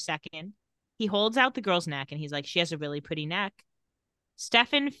routine for a second. He holds out the girl's neck, and he's like, she has a really pretty neck.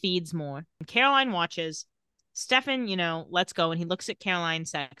 Stefan feeds more. Caroline watches. Stefan, lets go, and he looks at Caroline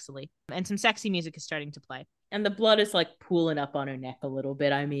sexily. And some sexy music is starting to play. And the blood is pooling up on her neck a little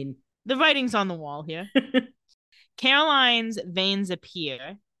bit. I mean, the writing's on the wall here. Caroline's veins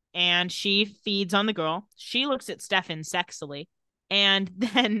appear, and she feeds on the girl. She looks at Stefan sexily, and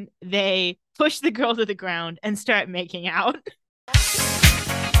then they push the girl to the ground and start making out.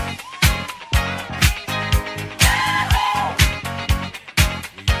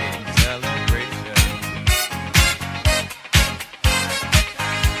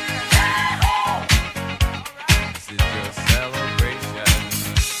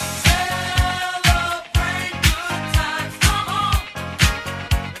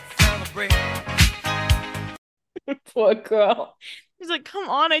 Poor girl. He's like, come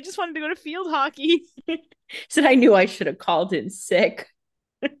on, I just wanted to go to field hockey. Said, I knew I should have called in sick.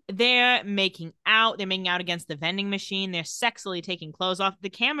 They're making out. They're making out against the vending machine. They're sexily taking clothes off. The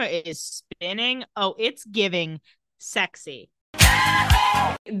camera is spinning. Oh, it's giving sexy.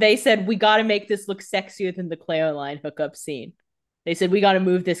 They said, we got to make this look sexier than the Claire line hookup scene. They said, we got to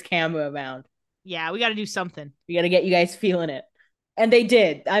move this camera around. Yeah, we got to do something. We got to get you guys feeling it. And they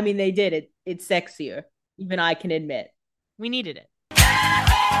did. I mean, they did it. It's sexier. Even I can admit. We needed it.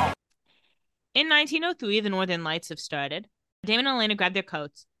 In 1903, the Northern Lights have started. Damon and Elena grab their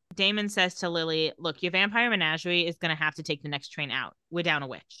coats. Damon says to Lily, look, your vampire menagerie is going to have to take the next train out. We're down a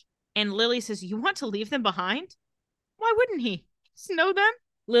witch. And Lily says, you want to leave them behind? Why wouldn't he? Just know them?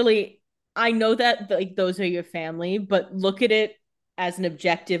 Lily, I know that those are your family, but look at it as an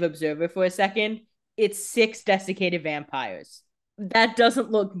objective observer for a second. It's 6 desiccated vampires. That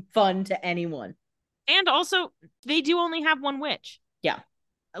doesn't look fun to anyone. And also, they do only have one witch. Yeah.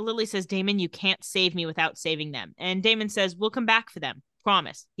 Lily says, Damon, you can't save me without saving them. And Damon says, we'll come back for them.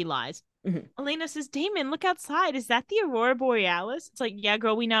 Promise. He lies. Mm-hmm. Elena says, Damon, look outside. Is that the Aurora Borealis? It's like, yeah,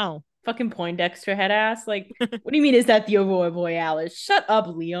 girl, we know. Fucking Poindexter head ass. What do you mean, is that the Aurora Borealis? Shut up,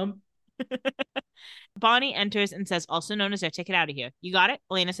 Liam. Bonnie enters and says, also known as our ticket out of here. You got it?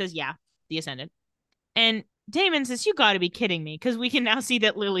 Elena says, yeah, the Ascendant. And Damon says, you got to be kidding me, because we can now see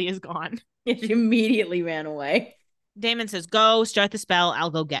that Lily is gone. She immediately ran away. Damon says, go, start the spell.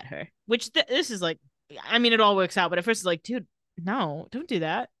 I'll go get her. Which this is I mean, it all works out, but at first it's like, dude, no, don't do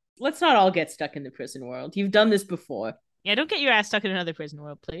that. Let's not all get stuck in the prison world. You've done this before. Yeah, don't get your ass stuck in another prison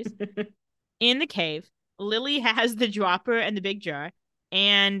world, please. In the cave, Lily has the dropper and the big jar,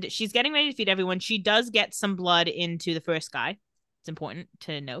 and she's getting ready to feed everyone. She does get some blood into the first guy. It's important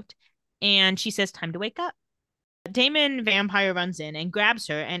to note. And she says, time to wake up. Damon Vampire runs in and grabs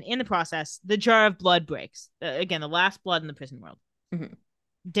her, and in the process, the jar of blood breaks. Again, the last blood in the prison world. Mhm.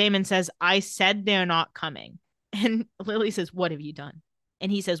 Damon says, I said they're not coming. And Lily says, what have you done?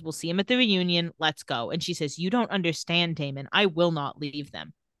 And he says, we'll see him at the reunion. Let's go. And she says, you don't understand, Damon. I will not leave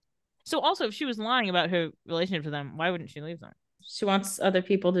them. So also, if she was lying about her relationship with them, why wouldn't she leave them? She wants other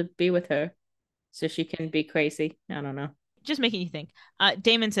people to be with her so she can be crazy. I don't know. Just making you think.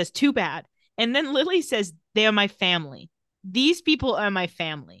 Damon says, too bad. And then Lily says, they're my family. These people are my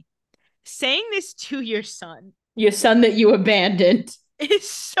family. Saying this to your son Your son that you abandoned. is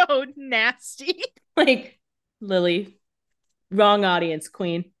so nasty. Like, Lily, wrong audience,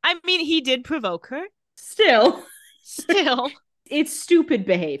 queen. I mean, he did provoke her. Still, It's stupid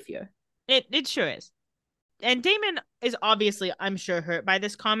behavior. It sure is. And Damon is obviously, I'm sure, hurt by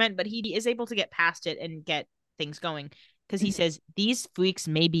this comment, but he is able to get past it and get things going. Because he says, these freaks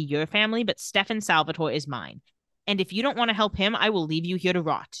may be your family, but Stefan Salvatore is mine. And if you don't want to help him, I will leave you here to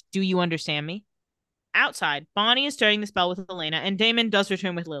rot. Do you understand me? Outside, Bonnie is starting the spell with Elena, and Damon does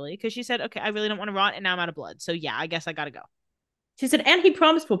return with Lily because she said, okay, I really don't want to rot, and now I'm out of blood. So yeah, I guess I gotta go. She said, and he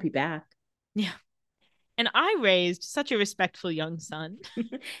promised we'll be back. Yeah. And I raised such a respectful young son.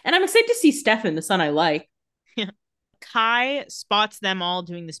 And I'm excited to see Stefan, the son I like. Yeah. Kai spots them all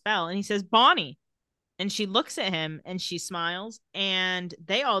doing the spell, and he says, Bonnie. And she looks at him and she smiles, and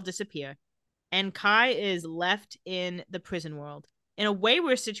they all disappear. And Kai is left in the prison world in a way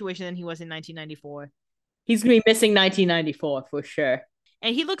worse situation than he was in 1994. He's going to be missing 1994 for sure.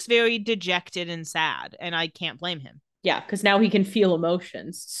 And he looks very dejected and sad, and I can't blame him. Yeah, because now he can feel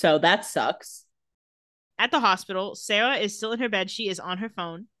emotions. So that sucks. At the hospital, Sarah is still in her bed. She is on her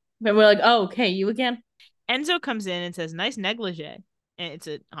phone. And we're like, oh, okay, you again? Enzo comes in and says, nice negligee. And it's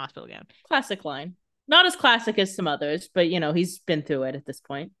a hospital gown. Classic line. Not as classic as some others, but, you know, he's been through it at this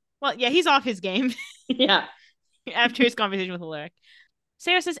point. Well, yeah, he's off his game. Yeah. After his conversation with Alaric.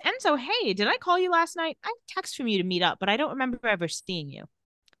 Sarah says, Enzo, hey, did I call you last night? I text from you to meet up, but I don't remember ever seeing you.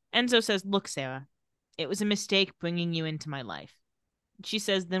 Enzo says, look, Sarah, it was a mistake bringing you into my life. She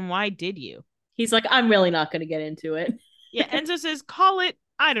says, then why did you? He's like, I'm really not going to get into it. Yeah, Enzo says, call it,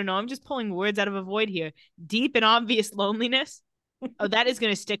 I don't know, I'm just pulling words out of a void here. Deep and obvious loneliness. Oh, that is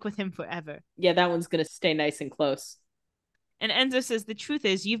going to stick with him forever. Yeah, that one's going to stay nice and close. And Enzo says, the truth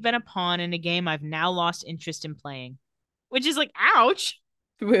is, you've been a pawn in a game I've now lost interest in playing. Which is like, ouch.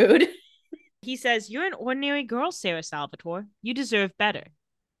 Rude. He says, you're an ordinary girl, Sarah Salvatore. You deserve better.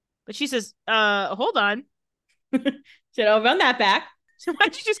 But she says, hold on. Should I run that back? So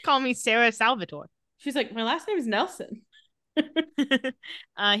why'd you just call me Sarah Salvatore? She's like, my last name is Nelson.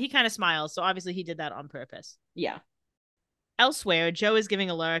 He kind of smiles, so obviously he did that on purpose. Yeah. Elsewhere, Joe is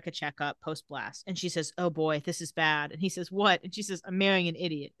giving Alaric a checkup post-blast, and she says, oh boy, this is bad. And he says, what? And she says, I'm marrying an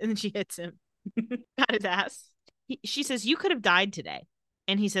idiot. And then she hits him. Got his ass. She says, you could have died today.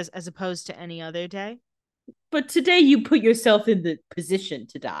 And he says, as opposed to any other day. But today you put yourself in the position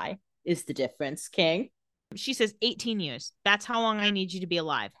to die is the difference, King. She says, 18 years. That's how long I need you to be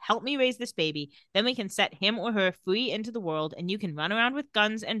alive. Help me raise this baby. Then we can set him or her free into the world, and you can run around with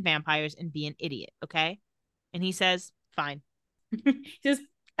guns and vampires and be an idiot, okay? And he says, fine. He says, okay.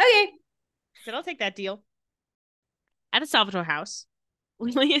 I said, I'll take that deal. At a Salvatore house,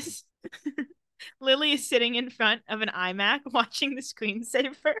 Lily is sitting in front of an iMac watching the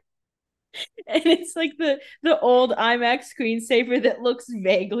screensaver. And it's like the old IMAX screensaver that looks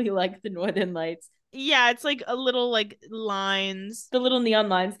vaguely like the Northern Lights. Yeah, it's like a little like lines. The little neon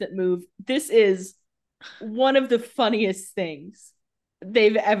lines that move. This is one of the funniest things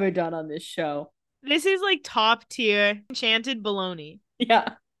they've ever done on this show. This is like top tier enchanted baloney.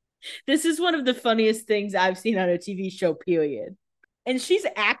 Yeah. This is one of the funniest things I've seen on a TV show, period. And she's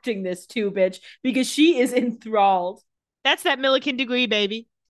acting this too, bitch, because she is enthralled. That's that Millikan degree, baby.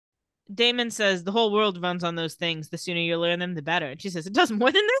 Damon says the whole world runs on those things. The sooner you learn them, the better. And she says, it does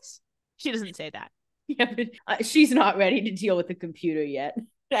more than this? She doesn't say that. Yeah, but she's not ready to deal with the computer yet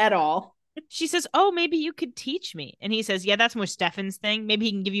at all. She says, oh, maybe you could teach me. And he says, yeah, that's more Stefan's thing. Maybe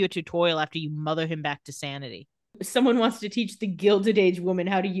he can give you a tutorial after you mother him back to sanity. Someone wants to teach the Gilded Age woman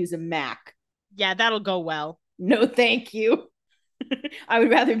how to use a Mac. Yeah, that'll go well. No, thank you. I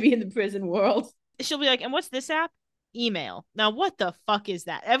would rather be in the prison world. She'll be like, and what's this app? Email. Now, what the fuck is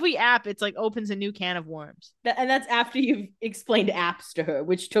that? Every app, it's like opens a new can of worms. And that's after you've explained apps to her,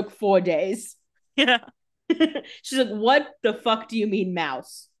 which took 4 days. Yeah. She's like, what the fuck do you mean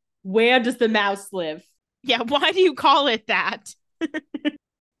mouse? Where does the mouse live? Yeah, why do you call it that?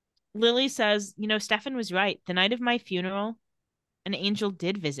 Lily says, Stefan was right. The night of my funeral, an angel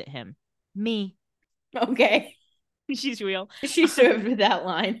did visit him. Me. Okay. She's real. She served with that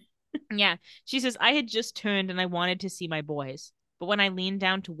line. Yeah. She says, I had just turned and I wanted to see my boys. But when I leaned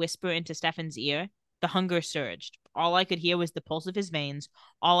down to whisper into Stefan's ear, the hunger surged. All I could hear was the pulse of his veins.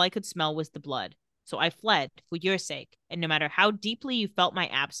 All I could smell was the blood. So I fled for your sake. And no matter how deeply you felt my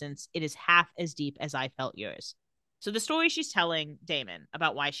absence, it is half as deep as I felt yours. So the story she's telling Damon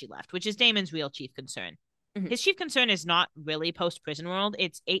about why she left, which is Damon's real chief concern. Mhm. His chief concern is not really post-prison world.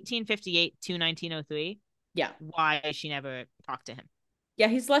 It's 1858 to 1903. Yeah. Why she never talked to him. Yeah,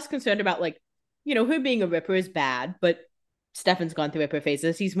 he's less concerned about, like, her being a Ripper is bad, but Stefan's gone through Ripper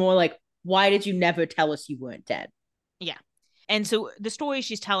phases. He's more like, why did you never tell us you weren't dead? Yeah. And so the story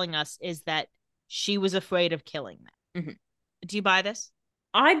she's telling us is that she was afraid of killing them. Mhm. Do you buy this?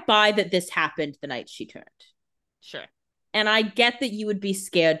 I buy that this happened the night she turned. Sure. And I get that you would be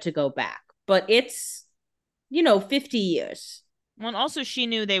scared to go back, but it's, 50 years. Well, and also she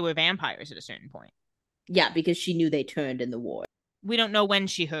knew they were vampires at a certain point. Yeah, because she knew they turned in the war. We don't know when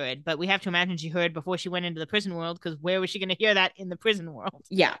she heard, but we have to imagine she heard before she went into the prison world, because where was she going to hear that in the prison world?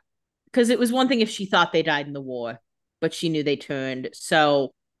 Yeah, because it was one thing if she thought they died in the war, but she knew they turned.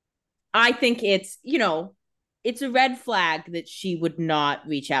 So I think it's, it's a red flag that she would not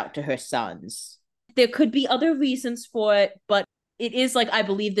reach out to her sons. There could be other reasons for it, but it is like, I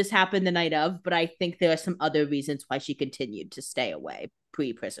believe this happened the night of, but I think there are some other reasons why she continued to stay away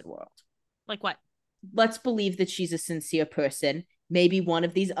pre-prison world. Like what? Let's believe that she's a sincere person. Maybe one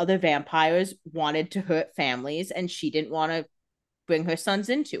of these other vampires wanted to hurt families and she didn't want to bring her sons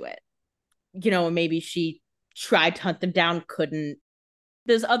into it. Maybe she tried to hunt them down, couldn't.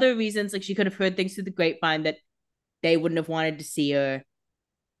 There's other reasons, like she could have heard things through the grapevine that they wouldn't have wanted to see her.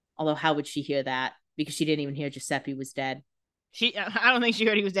 Although, how would she hear that? Because she didn't even hear Giuseppe was dead. I don't think she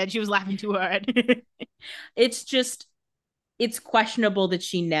heard he was dead. She was laughing too hard. It's questionable that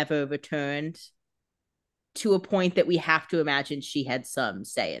she never returned, to a point that we have to imagine she had some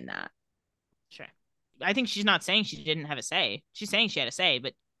say in that. Sure. I think she's not saying she didn't have a say. She's saying she had a say,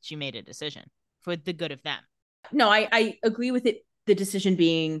 but she made a decision for the good of them. No, I agree with it. The decision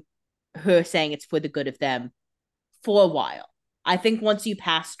being her saying it's for the good of them for a while. I think once you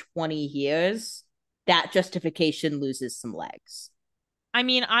pass 20 years, that justification loses some legs. I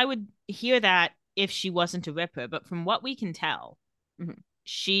mean, I would hear that if she wasn't a Ripper, but from what we can tell,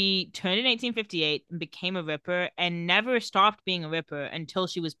 she turned in 1858 and became a Ripper and never stopped being a Ripper until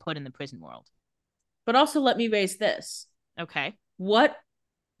she was put in the prison world. But also, let me raise this. Okay. What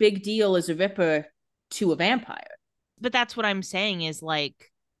big deal is a Ripper to a vampire? But that's what I'm saying is,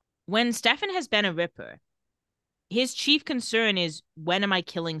 like, when Stefan has been a Ripper, his chief concern is, when am I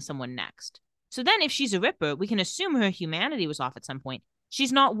killing someone next? So then if she's a Ripper, we can assume her humanity was off at some point.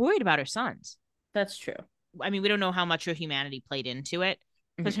 She's not worried about her sons. That's true. I mean, we don't know how much her humanity played into it,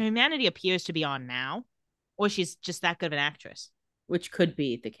 because her humanity appears to be on now, or she's just that good of an actress. Which could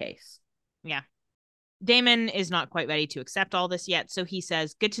be the case. Yeah. Damon is not quite ready to accept all this yet, so he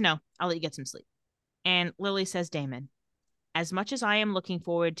says, good to know. I'll let you get some sleep. And Lily says, Damon, as much as I am looking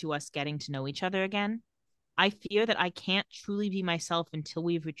forward to us getting to know each other again, I fear that I can't truly be myself until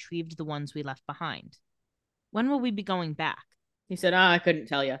we've retrieved the ones we left behind. When will we be going back? He said, I couldn't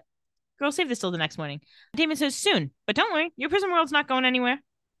tell you. Girl, save this till the next morning. Damon says, soon, but don't worry, your prison world's not going anywhere.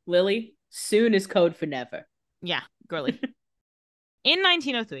 Lily, soon is code for never. Yeah, girly. In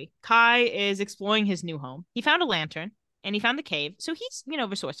 1903, Kai is exploring his new home. He found a lantern and he found the cave, so he's,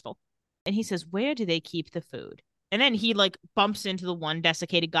 resourceful. And he says, where do they keep the food? And then he, bumps into the one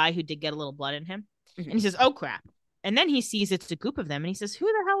desiccated guy who did get a little blood in him. And he says, oh, crap. And then he sees it's a group of them and he says, who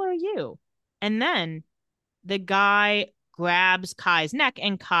the hell are you? And then the guy grabs Kai's neck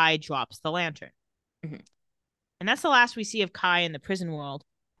and Kai drops the lantern. And that's the last we see of Kai in the prison world.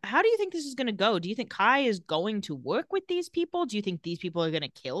 How do you think this is going to go? Do you think Kai is going to work with these people? Do you think these people are going to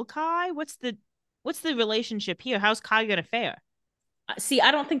kill Kai? What's the relationship here? How's Kai going to fare? See,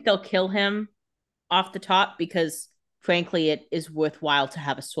 I don't think they'll kill him off the top because, frankly, it is worthwhile to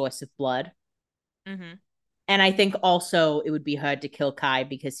have a source of blood. And I think also it would be hard to kill Kai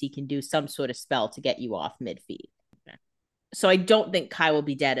because he can do some sort of spell to get you off mid-feed. So I don't think Kai will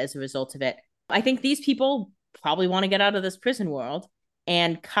be dead as a result of it. I think these people probably want to get out of this prison world.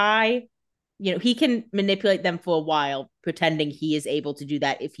 And Kai, he can manipulate them for a while, pretending he is able to do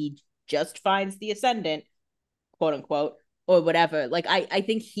that if he just finds the Ascendant, quote unquote, or whatever. I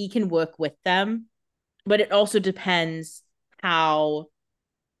think he can work with them, but it also depends how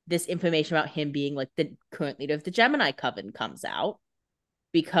this information about him being like the current leader of the Gemini Coven comes out,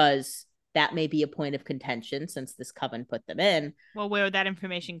 because that may be a point of contention since this coven put them in. Well, where would that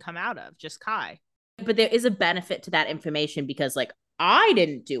information come out of? Just Kai. But there is a benefit to that information because, like, I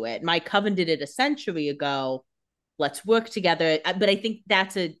didn't do it. My coven did it a century ago. Let's work together. But I think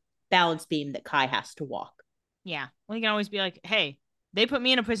that's a balance beam that Kai has to walk. Yeah. Well, you can always be like, hey, they put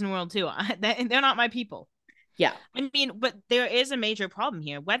me in a prison world too. They're not my people. Yeah. I mean, but there is a major problem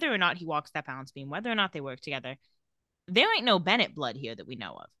here. Whether or not he walks that balance beam, whether or not they work together, there ain't no Bennett blood here that we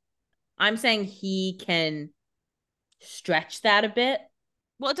know of. I'm saying he can stretch that a bit.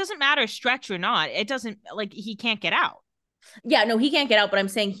 Well, it doesn't matter stretch or not. It doesn't, like, he can't get out. Yeah, no, he can't get out, but I'm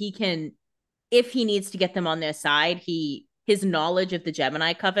saying he can, if he needs to get them on their side, his knowledge of the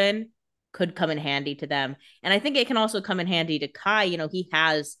Gemini Coven could come in handy to them. And I think it can also come in handy to Kai. You know, he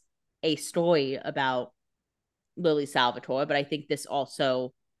has a story about Lily Salvatore, but I think this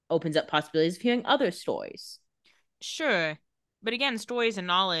also opens up possibilities of hearing other stories. Sure. But again, stories and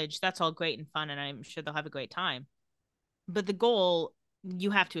knowledge, that's all great and fun, and I'm sure they'll have a great time. But the goal,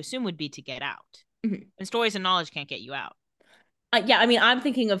 you have to assume, would be to get out. Mm-hmm. And stories and knowledge can't get you out. Yeah, I mean, I'm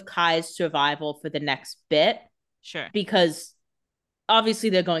thinking of Kai's survival for the next bit. Sure. Because obviously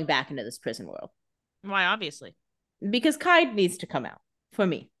they're going back into this prison world. Why, obviously? Because Kai needs to come out, for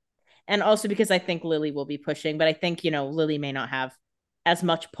me. And also because I think Lily will be pushing, but I think, you know, Lily may not have as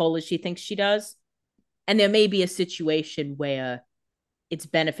much pull as she thinks she does. And there may be a situation where it's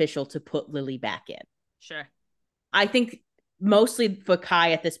beneficial to put Lily back in. Sure. I think mostly for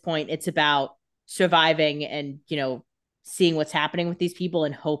Kai at this point, it's about surviving and, you know, seeing what's happening with these people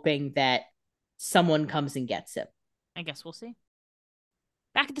and hoping that someone comes and gets him. I guess we'll see.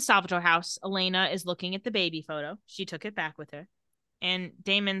 Back at the Salvatore house, Elena is looking at the baby photo. She took it back with her. And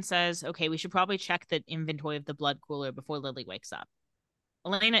Damon says, okay, we should probably check the inventory of the blood cooler before Lily wakes up.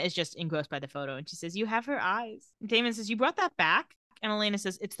 Elena is just engrossed by the photo, and she says, you have her eyes. Damon says, you brought that back? And Elena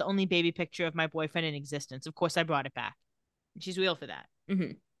says, it's the only baby picture of my boyfriend in existence. Of course I brought it back. And she's real for that.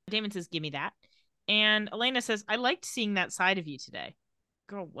 Mm-hmm. Damon says, give me that. And Elena says, I liked seeing that side of you today.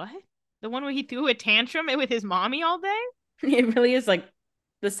 Girl, what? The one where he threw a tantrum with his mommy all day? It really is like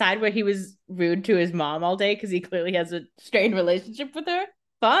the side where he was rude to his mom all day because he clearly has a strained relationship with her.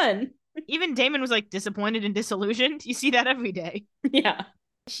 Fun. Even Damon was like disappointed and disillusioned. You see that every day. Yeah.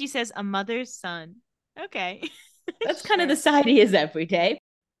 She says, a mother's son. Okay. That's kind of the side he is every day.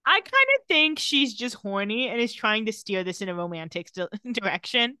 I kind of think she's just horny and is trying to steer this in a romantic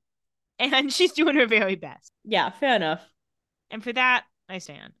direction. And she's doing her very best. Yeah, fair enough. And for that, I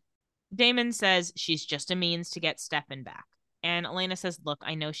stand. Damon says she's just a means to get Stefan back. And Elena says, look,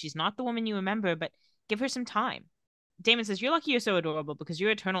 I know she's not the woman you remember, but give her some time. Damon says, you're lucky you're so adorable because your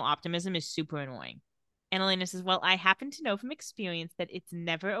eternal optimism is super annoying. And Elena says, well, I happen to know from experience that it's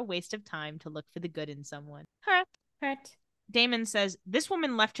never a waste of time to look for the good in someone. Hurt. Damon says, this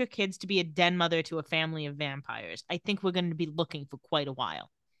woman left her kids to be a den mother to a family of vampires. I think we're going to be looking for quite a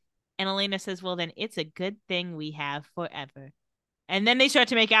while. And Elena says, well, then it's a good thing we have forever. And then they start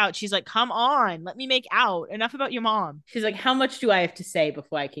to make out. She's like, come on, let me make out. Enough about your mom. She's like, how much do I have to say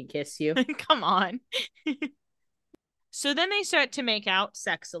before I can kiss you? Come on. So then they start to make out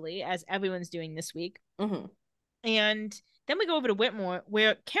sexily, as everyone's doing this week. Mm-hmm. And then we go over to Whitmore,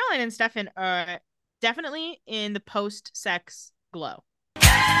 where Caroline and Stefan are definitely in the post-sex glow.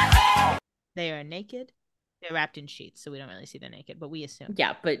 They are naked. They're wrapped in sheets, so we don't really see they're naked, but we assume.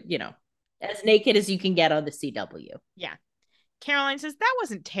 Yeah, but, you know, as naked as you can get on the CW. Yeah. Caroline says, that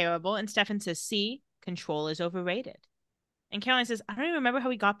wasn't terrible. And Stefan says, see, control is overrated. And Caroline says, I don't even remember how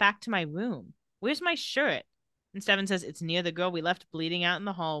we got back to my room. Where's my shirt? And Stefan says, it's near the girl we left bleeding out in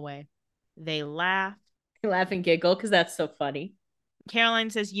the hallway. They laugh. They laugh and giggle because that's so funny. Caroline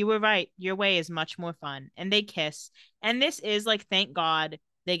says, you were right. Your way is much more fun. And they kiss. And this is like, thank God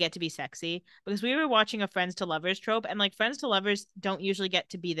they get to be sexy, because we were watching a friends to lovers trope, and like friends to lovers don't usually get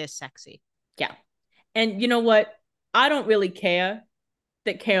to be this sexy. Yeah. And you know what? I don't really care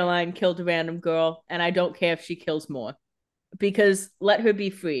that Caroline killed a random girl, and I don't care if she kills more, because let her be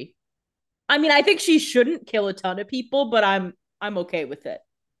free. I mean, I think she shouldn't kill a ton of people, but I'm okay with it.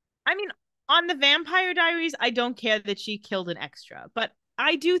 I mean, on the Vampire Diaries, I don't care that she killed an extra, but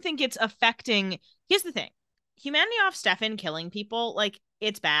I do think it's affecting. Here's the thing. Humanity off Stefan killing people, like,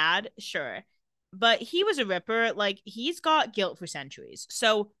 it's bad, sure. But he was a ripper. Like, he's got guilt for centuries.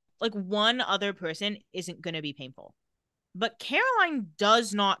 So, like, one other person isn't going to be painful. But Caroline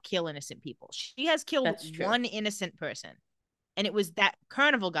does not kill innocent people. She has killed one innocent person. And it was that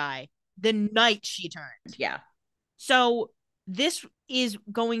carnival guy the night she turned. Yeah. So this is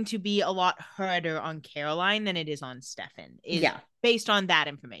going to be a lot harder on Caroline than it is on Stefan, based on that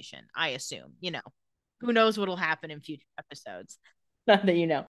information, I assume. Who knows what'll happen in future episodes. Not that you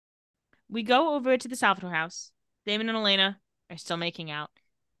know. We go over to the Salvatore house. Damon and Elena are still making out.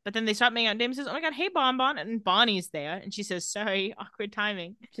 But then they stop making out. Damon says, "Oh my God, hey, Bonbon." And Bonnie's there. And she says, "Sorry, awkward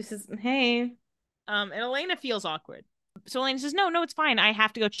timing." She says, "Hey." And Elena feels awkward. So Elena says, no, it's fine. I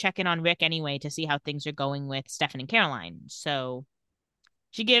have to go check in on Rick anyway to see how things are going with Stefan and Caroline. So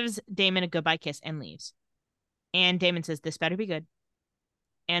she gives Damon a goodbye kiss and leaves. And Damon says, "This better be good."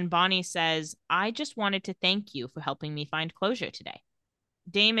 And Bonnie says, "I just wanted to thank you for helping me find closure today."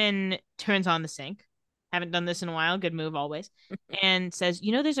 Damon turns on the sink. Haven't done this in a while. Good move always. And says,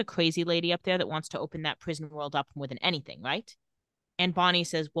 "There's a crazy lady up there that wants to open that prison world up more than anything, right?" And Bonnie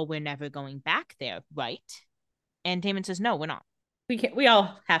says, "Well, we're never going back there, right?" And Damon says, "No, we're not." We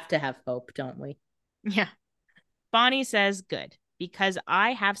all have to have hope, don't we? Yeah. Bonnie says, "Good, because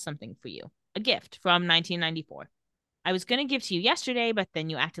I have something for you. A gift from 1994. I was going to give to you yesterday, but then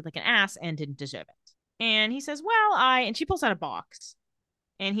you acted like an ass and didn't deserve it." And he says, "Well, and she pulls out a box.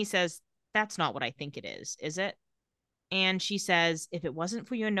 And he says, "That's not what I think it is it?" And she says, "If it wasn't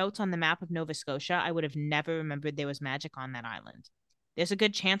for your notes on the map of Nova Scotia, I would have never remembered there was magic on that island. There's a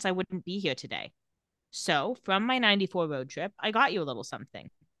good chance I wouldn't be here today. So, from my 94 road trip, I got you a little something."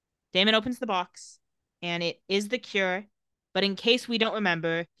 Damon opens the box, and it is the cure. But in case we don't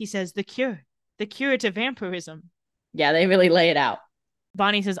remember, he says, the cure to vampirism. Yeah, they really lay it out.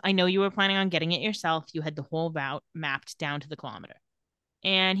 Bonnie says, "I know you were planning on getting it yourself. You had the whole route mapped down to the kilometer."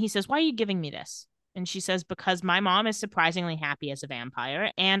 And he says, "Why are you giving me this?" And she says, "Because my mom is surprisingly happy as a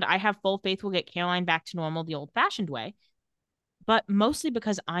vampire, and I have full faith we'll get Caroline back to normal the old-fashioned way. But mostly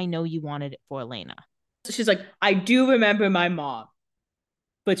because I know you wanted it for Elena." She's like, "I do remember my mom,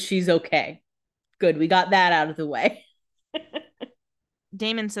 but she's okay. Good, we got that out of the way."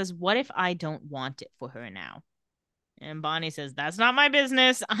 Damon says, "What if I don't want it for her now?" And Bonnie says, "That's not my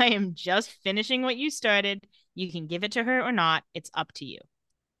business. I am just finishing what you started. You can give it to her or not. It's up to you."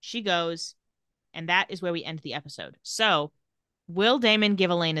 She goes, and that is where we end the episode. So, will Damon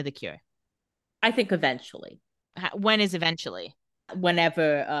give Elena the cure? I think eventually. When is eventually?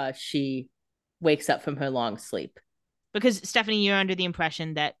 Whenever she wakes up from her long sleep. Because, Stephanie, you're under the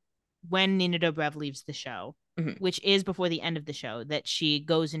impression that when Nina Dobrev leaves the show, which is before the end of the show, that she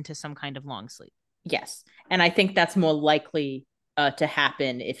goes into some kind of long sleep. Yes. And I think that's more likely to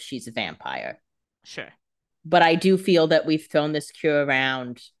happen if she's a vampire. Sure. But I do feel that we've thrown this cure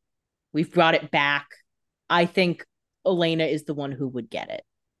around. We've brought it back. I think Elena is the one who would get it.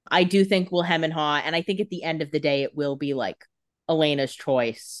 I do think we'll hem and haw. And I think at the end of the day, it will be like Elena's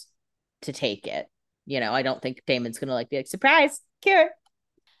choice to take it. I don't think Damon's going to be like, surprise, cure.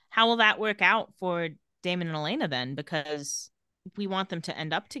 How will that work out for Damon and Elena then? Because we want them to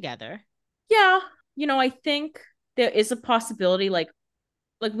end up together. Yeah. I think there is a possibility like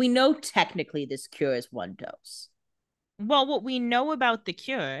we know technically this cure is one dose. Well, what we know about the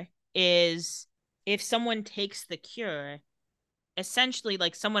cure is if someone takes the cure, essentially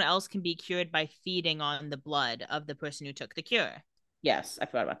someone else can be cured by feeding on the blood of the person who took the cure. Yes, I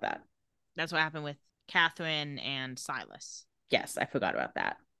forgot about that. That's what happened with Catherine and Silas. Yes, I forgot about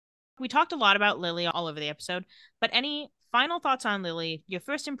that. We talked a lot about Lily all over the episode, but any final thoughts on Lily? Your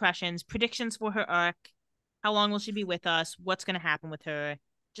first impressions, predictions for her arc? How long will she be with us? What's going to happen with her?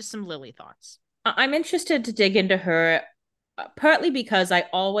 Just some Lily thoughts. I'm interested to dig into her, partly because I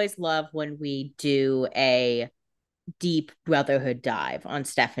always love when we do a deep brotherhood dive on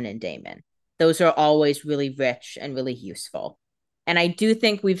Stefan and Damon. Those are always really rich and really useful. And I do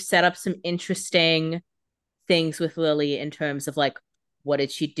think we've set up some interesting things with Lily in terms of what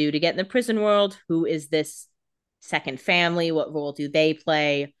did she do to get in the prison world? Who is this second family? What role do they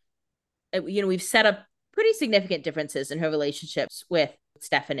play? We've set up pretty significant differences in her relationships with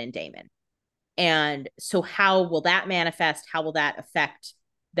Stefan and Damon. And so how will that manifest? How will that affect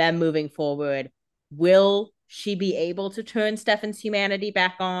them moving forward? Will she be able to turn Stefan's humanity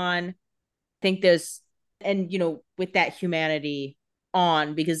back on? I think there's, and with that humanity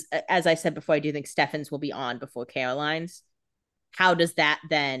on, because as I said before, I do think Stefan's will be on before Caroline's. How does that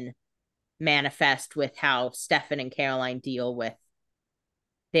then manifest with how Stefan and Caroline deal with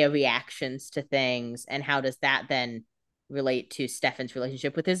their reactions to things? And how does that then relate to Stefan's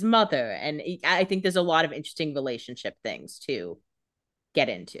relationship with his mother? And I think there's a lot of interesting relationship things to get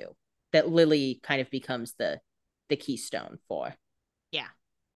into that Lily kind of becomes the keystone for. Yeah.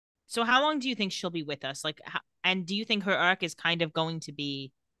 So how long do you think she'll be with us? And do you think her arc is kind of going to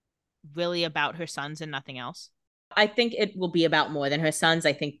be really about her sons and nothing else? I think it will be about more than her sons.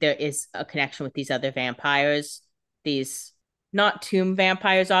 I think there is a connection with these other vampires, these not tomb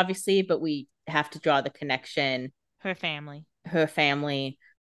vampires, obviously, but we have to draw the connection. Her family. Her family.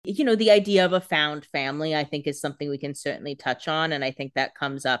 You know, the idea of a found family, I think, is something we can certainly touch on. And I think that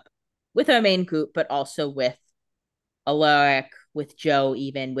comes up with our main group, but also with Alaric, with Joe,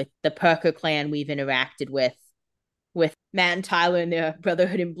 even with the Parker clan we've interacted with Matt and Tyler and their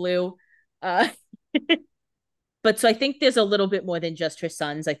Brotherhood in Blue. But so I think there's a little bit more than just her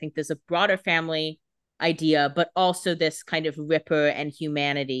sons. I think there's a broader family idea, but also this kind of Ripper and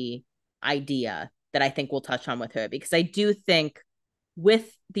humanity idea that I think we'll touch on with her, because I do think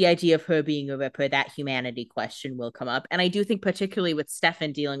with the idea of her being a Ripper, that humanity question will come up. And I do think particularly with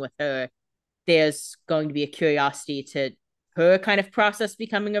Stefan dealing with her, there's going to be a curiosity to her kind of process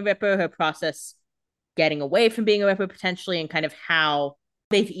becoming a Ripper, her process getting away from being a Ripper potentially, and kind of how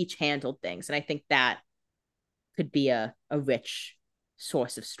they've each handled things. And I think that could be a rich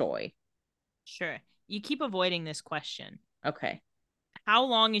source of story. Sure. You keep avoiding this question. Okay. How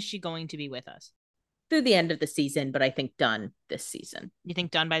long is she going to be with us? Through the end of the season, but I think done this season. You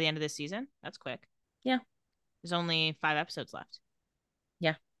think done by the end of this season? That's quick. Yeah. There's only 5 episodes left.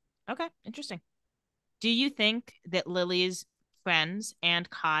 Yeah. Okay, interesting. Do you think that Lily's friends and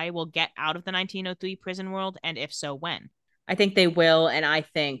Kai will get out of the 1903 prison world? And if so, when? I think they will, and I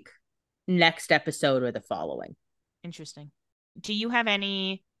think next episode or the following. Interesting. Do you have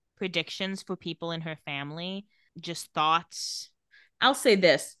any predictions for people in her family? Just thoughts? I'll say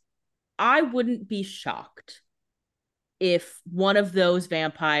this. I wouldn't be shocked if one of those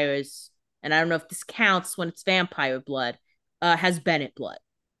vampires, and I don't know if this counts when it's vampire blood, has Bennett blood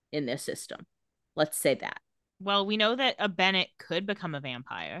in their system. Let's say that. Well, we know that a Bennett could become a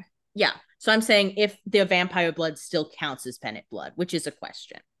vampire. Yeah. So I'm saying if their vampire blood still counts as Bennett blood, which is a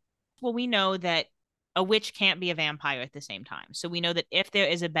question. Well, we know that a witch can't be a vampire at the same time. So we know that if there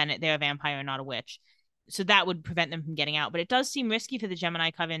is a Bennett, they're a vampire, not a witch. So that would prevent them from getting out. But it does seem risky for the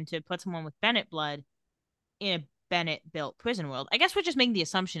Gemini Coven to put someone with Bennett blood in a Bennett-built prison world. I guess we're just making the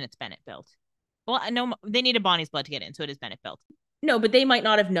assumption it's Bennett-built. Well, no, they needed Bonnie's blood to get in, so it is Bennett-built. No, but they might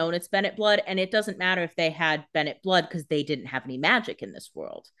not have known it's Bennett blood, and it doesn't matter if they had Bennett blood because they didn't have any magic in this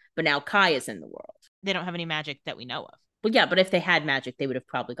world. But now Kai is in the world. They don't have any magic that we know of. Well, yeah, but if they had magic, they would have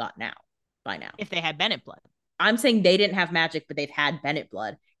probably gotten out by now. If they had Bennett blood. I'm saying they didn't have magic, but they've had Bennett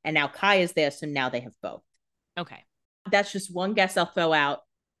blood, and now Kai is there, so now they have both. Okay. That's just one guess I'll throw out.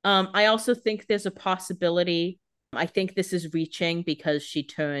 I also think there's a possibility. I think this is reaching because she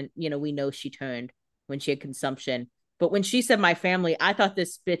turned, we know she turned when she had consumption. But when she said my family, I thought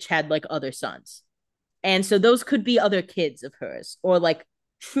this bitch had like other sons. And so those could be other kids of hers or like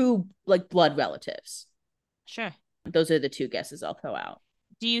true like blood relatives. Sure. Those are the 2 guesses I'll throw out.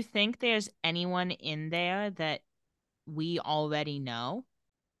 Do you think there's anyone in there that we already know?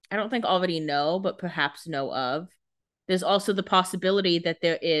 I don't think already know, but perhaps know of. There's also the possibility that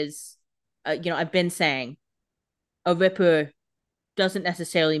there is, I've been saying a Ripper doesn't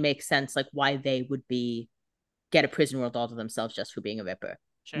necessarily make sense, like why they would get a prison world all to themselves just for being a Ripper.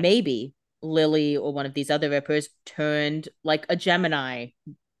 Sure. Maybe Lily or one of these other Rippers turned like a Gemini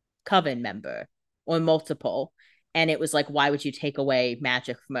Coven member or multiple. And it was like, why would you take away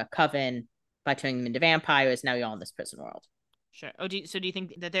magic from a coven by turning them into vampires? Now you're all in this prison world. Sure. Oh, do you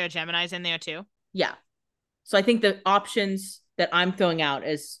think that there are Geminis in there too? Yeah. So I think the options that I'm throwing out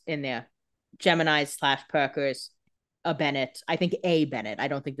is in there. Geminis / Parkers, a Bennett. I think a Bennett. I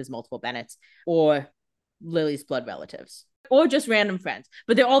don't think there's multiple Bennetts. Or Lily's blood relatives. Or just random friends.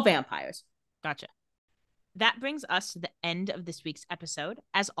 But they're all vampires. Gotcha. That brings us to the end of this week's episode.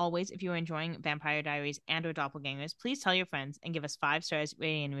 As always, if you're enjoying Vampire Diaries and or Doppelgangers, please tell your friends and give us 5 stars,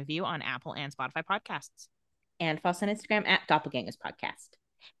 rating and review on Apple and Spotify podcasts. And follow us on Instagram at Doppelgangers Podcast.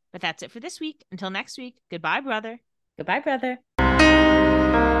 But that's it for this week. Until next week, goodbye, brother. Goodbye, brother.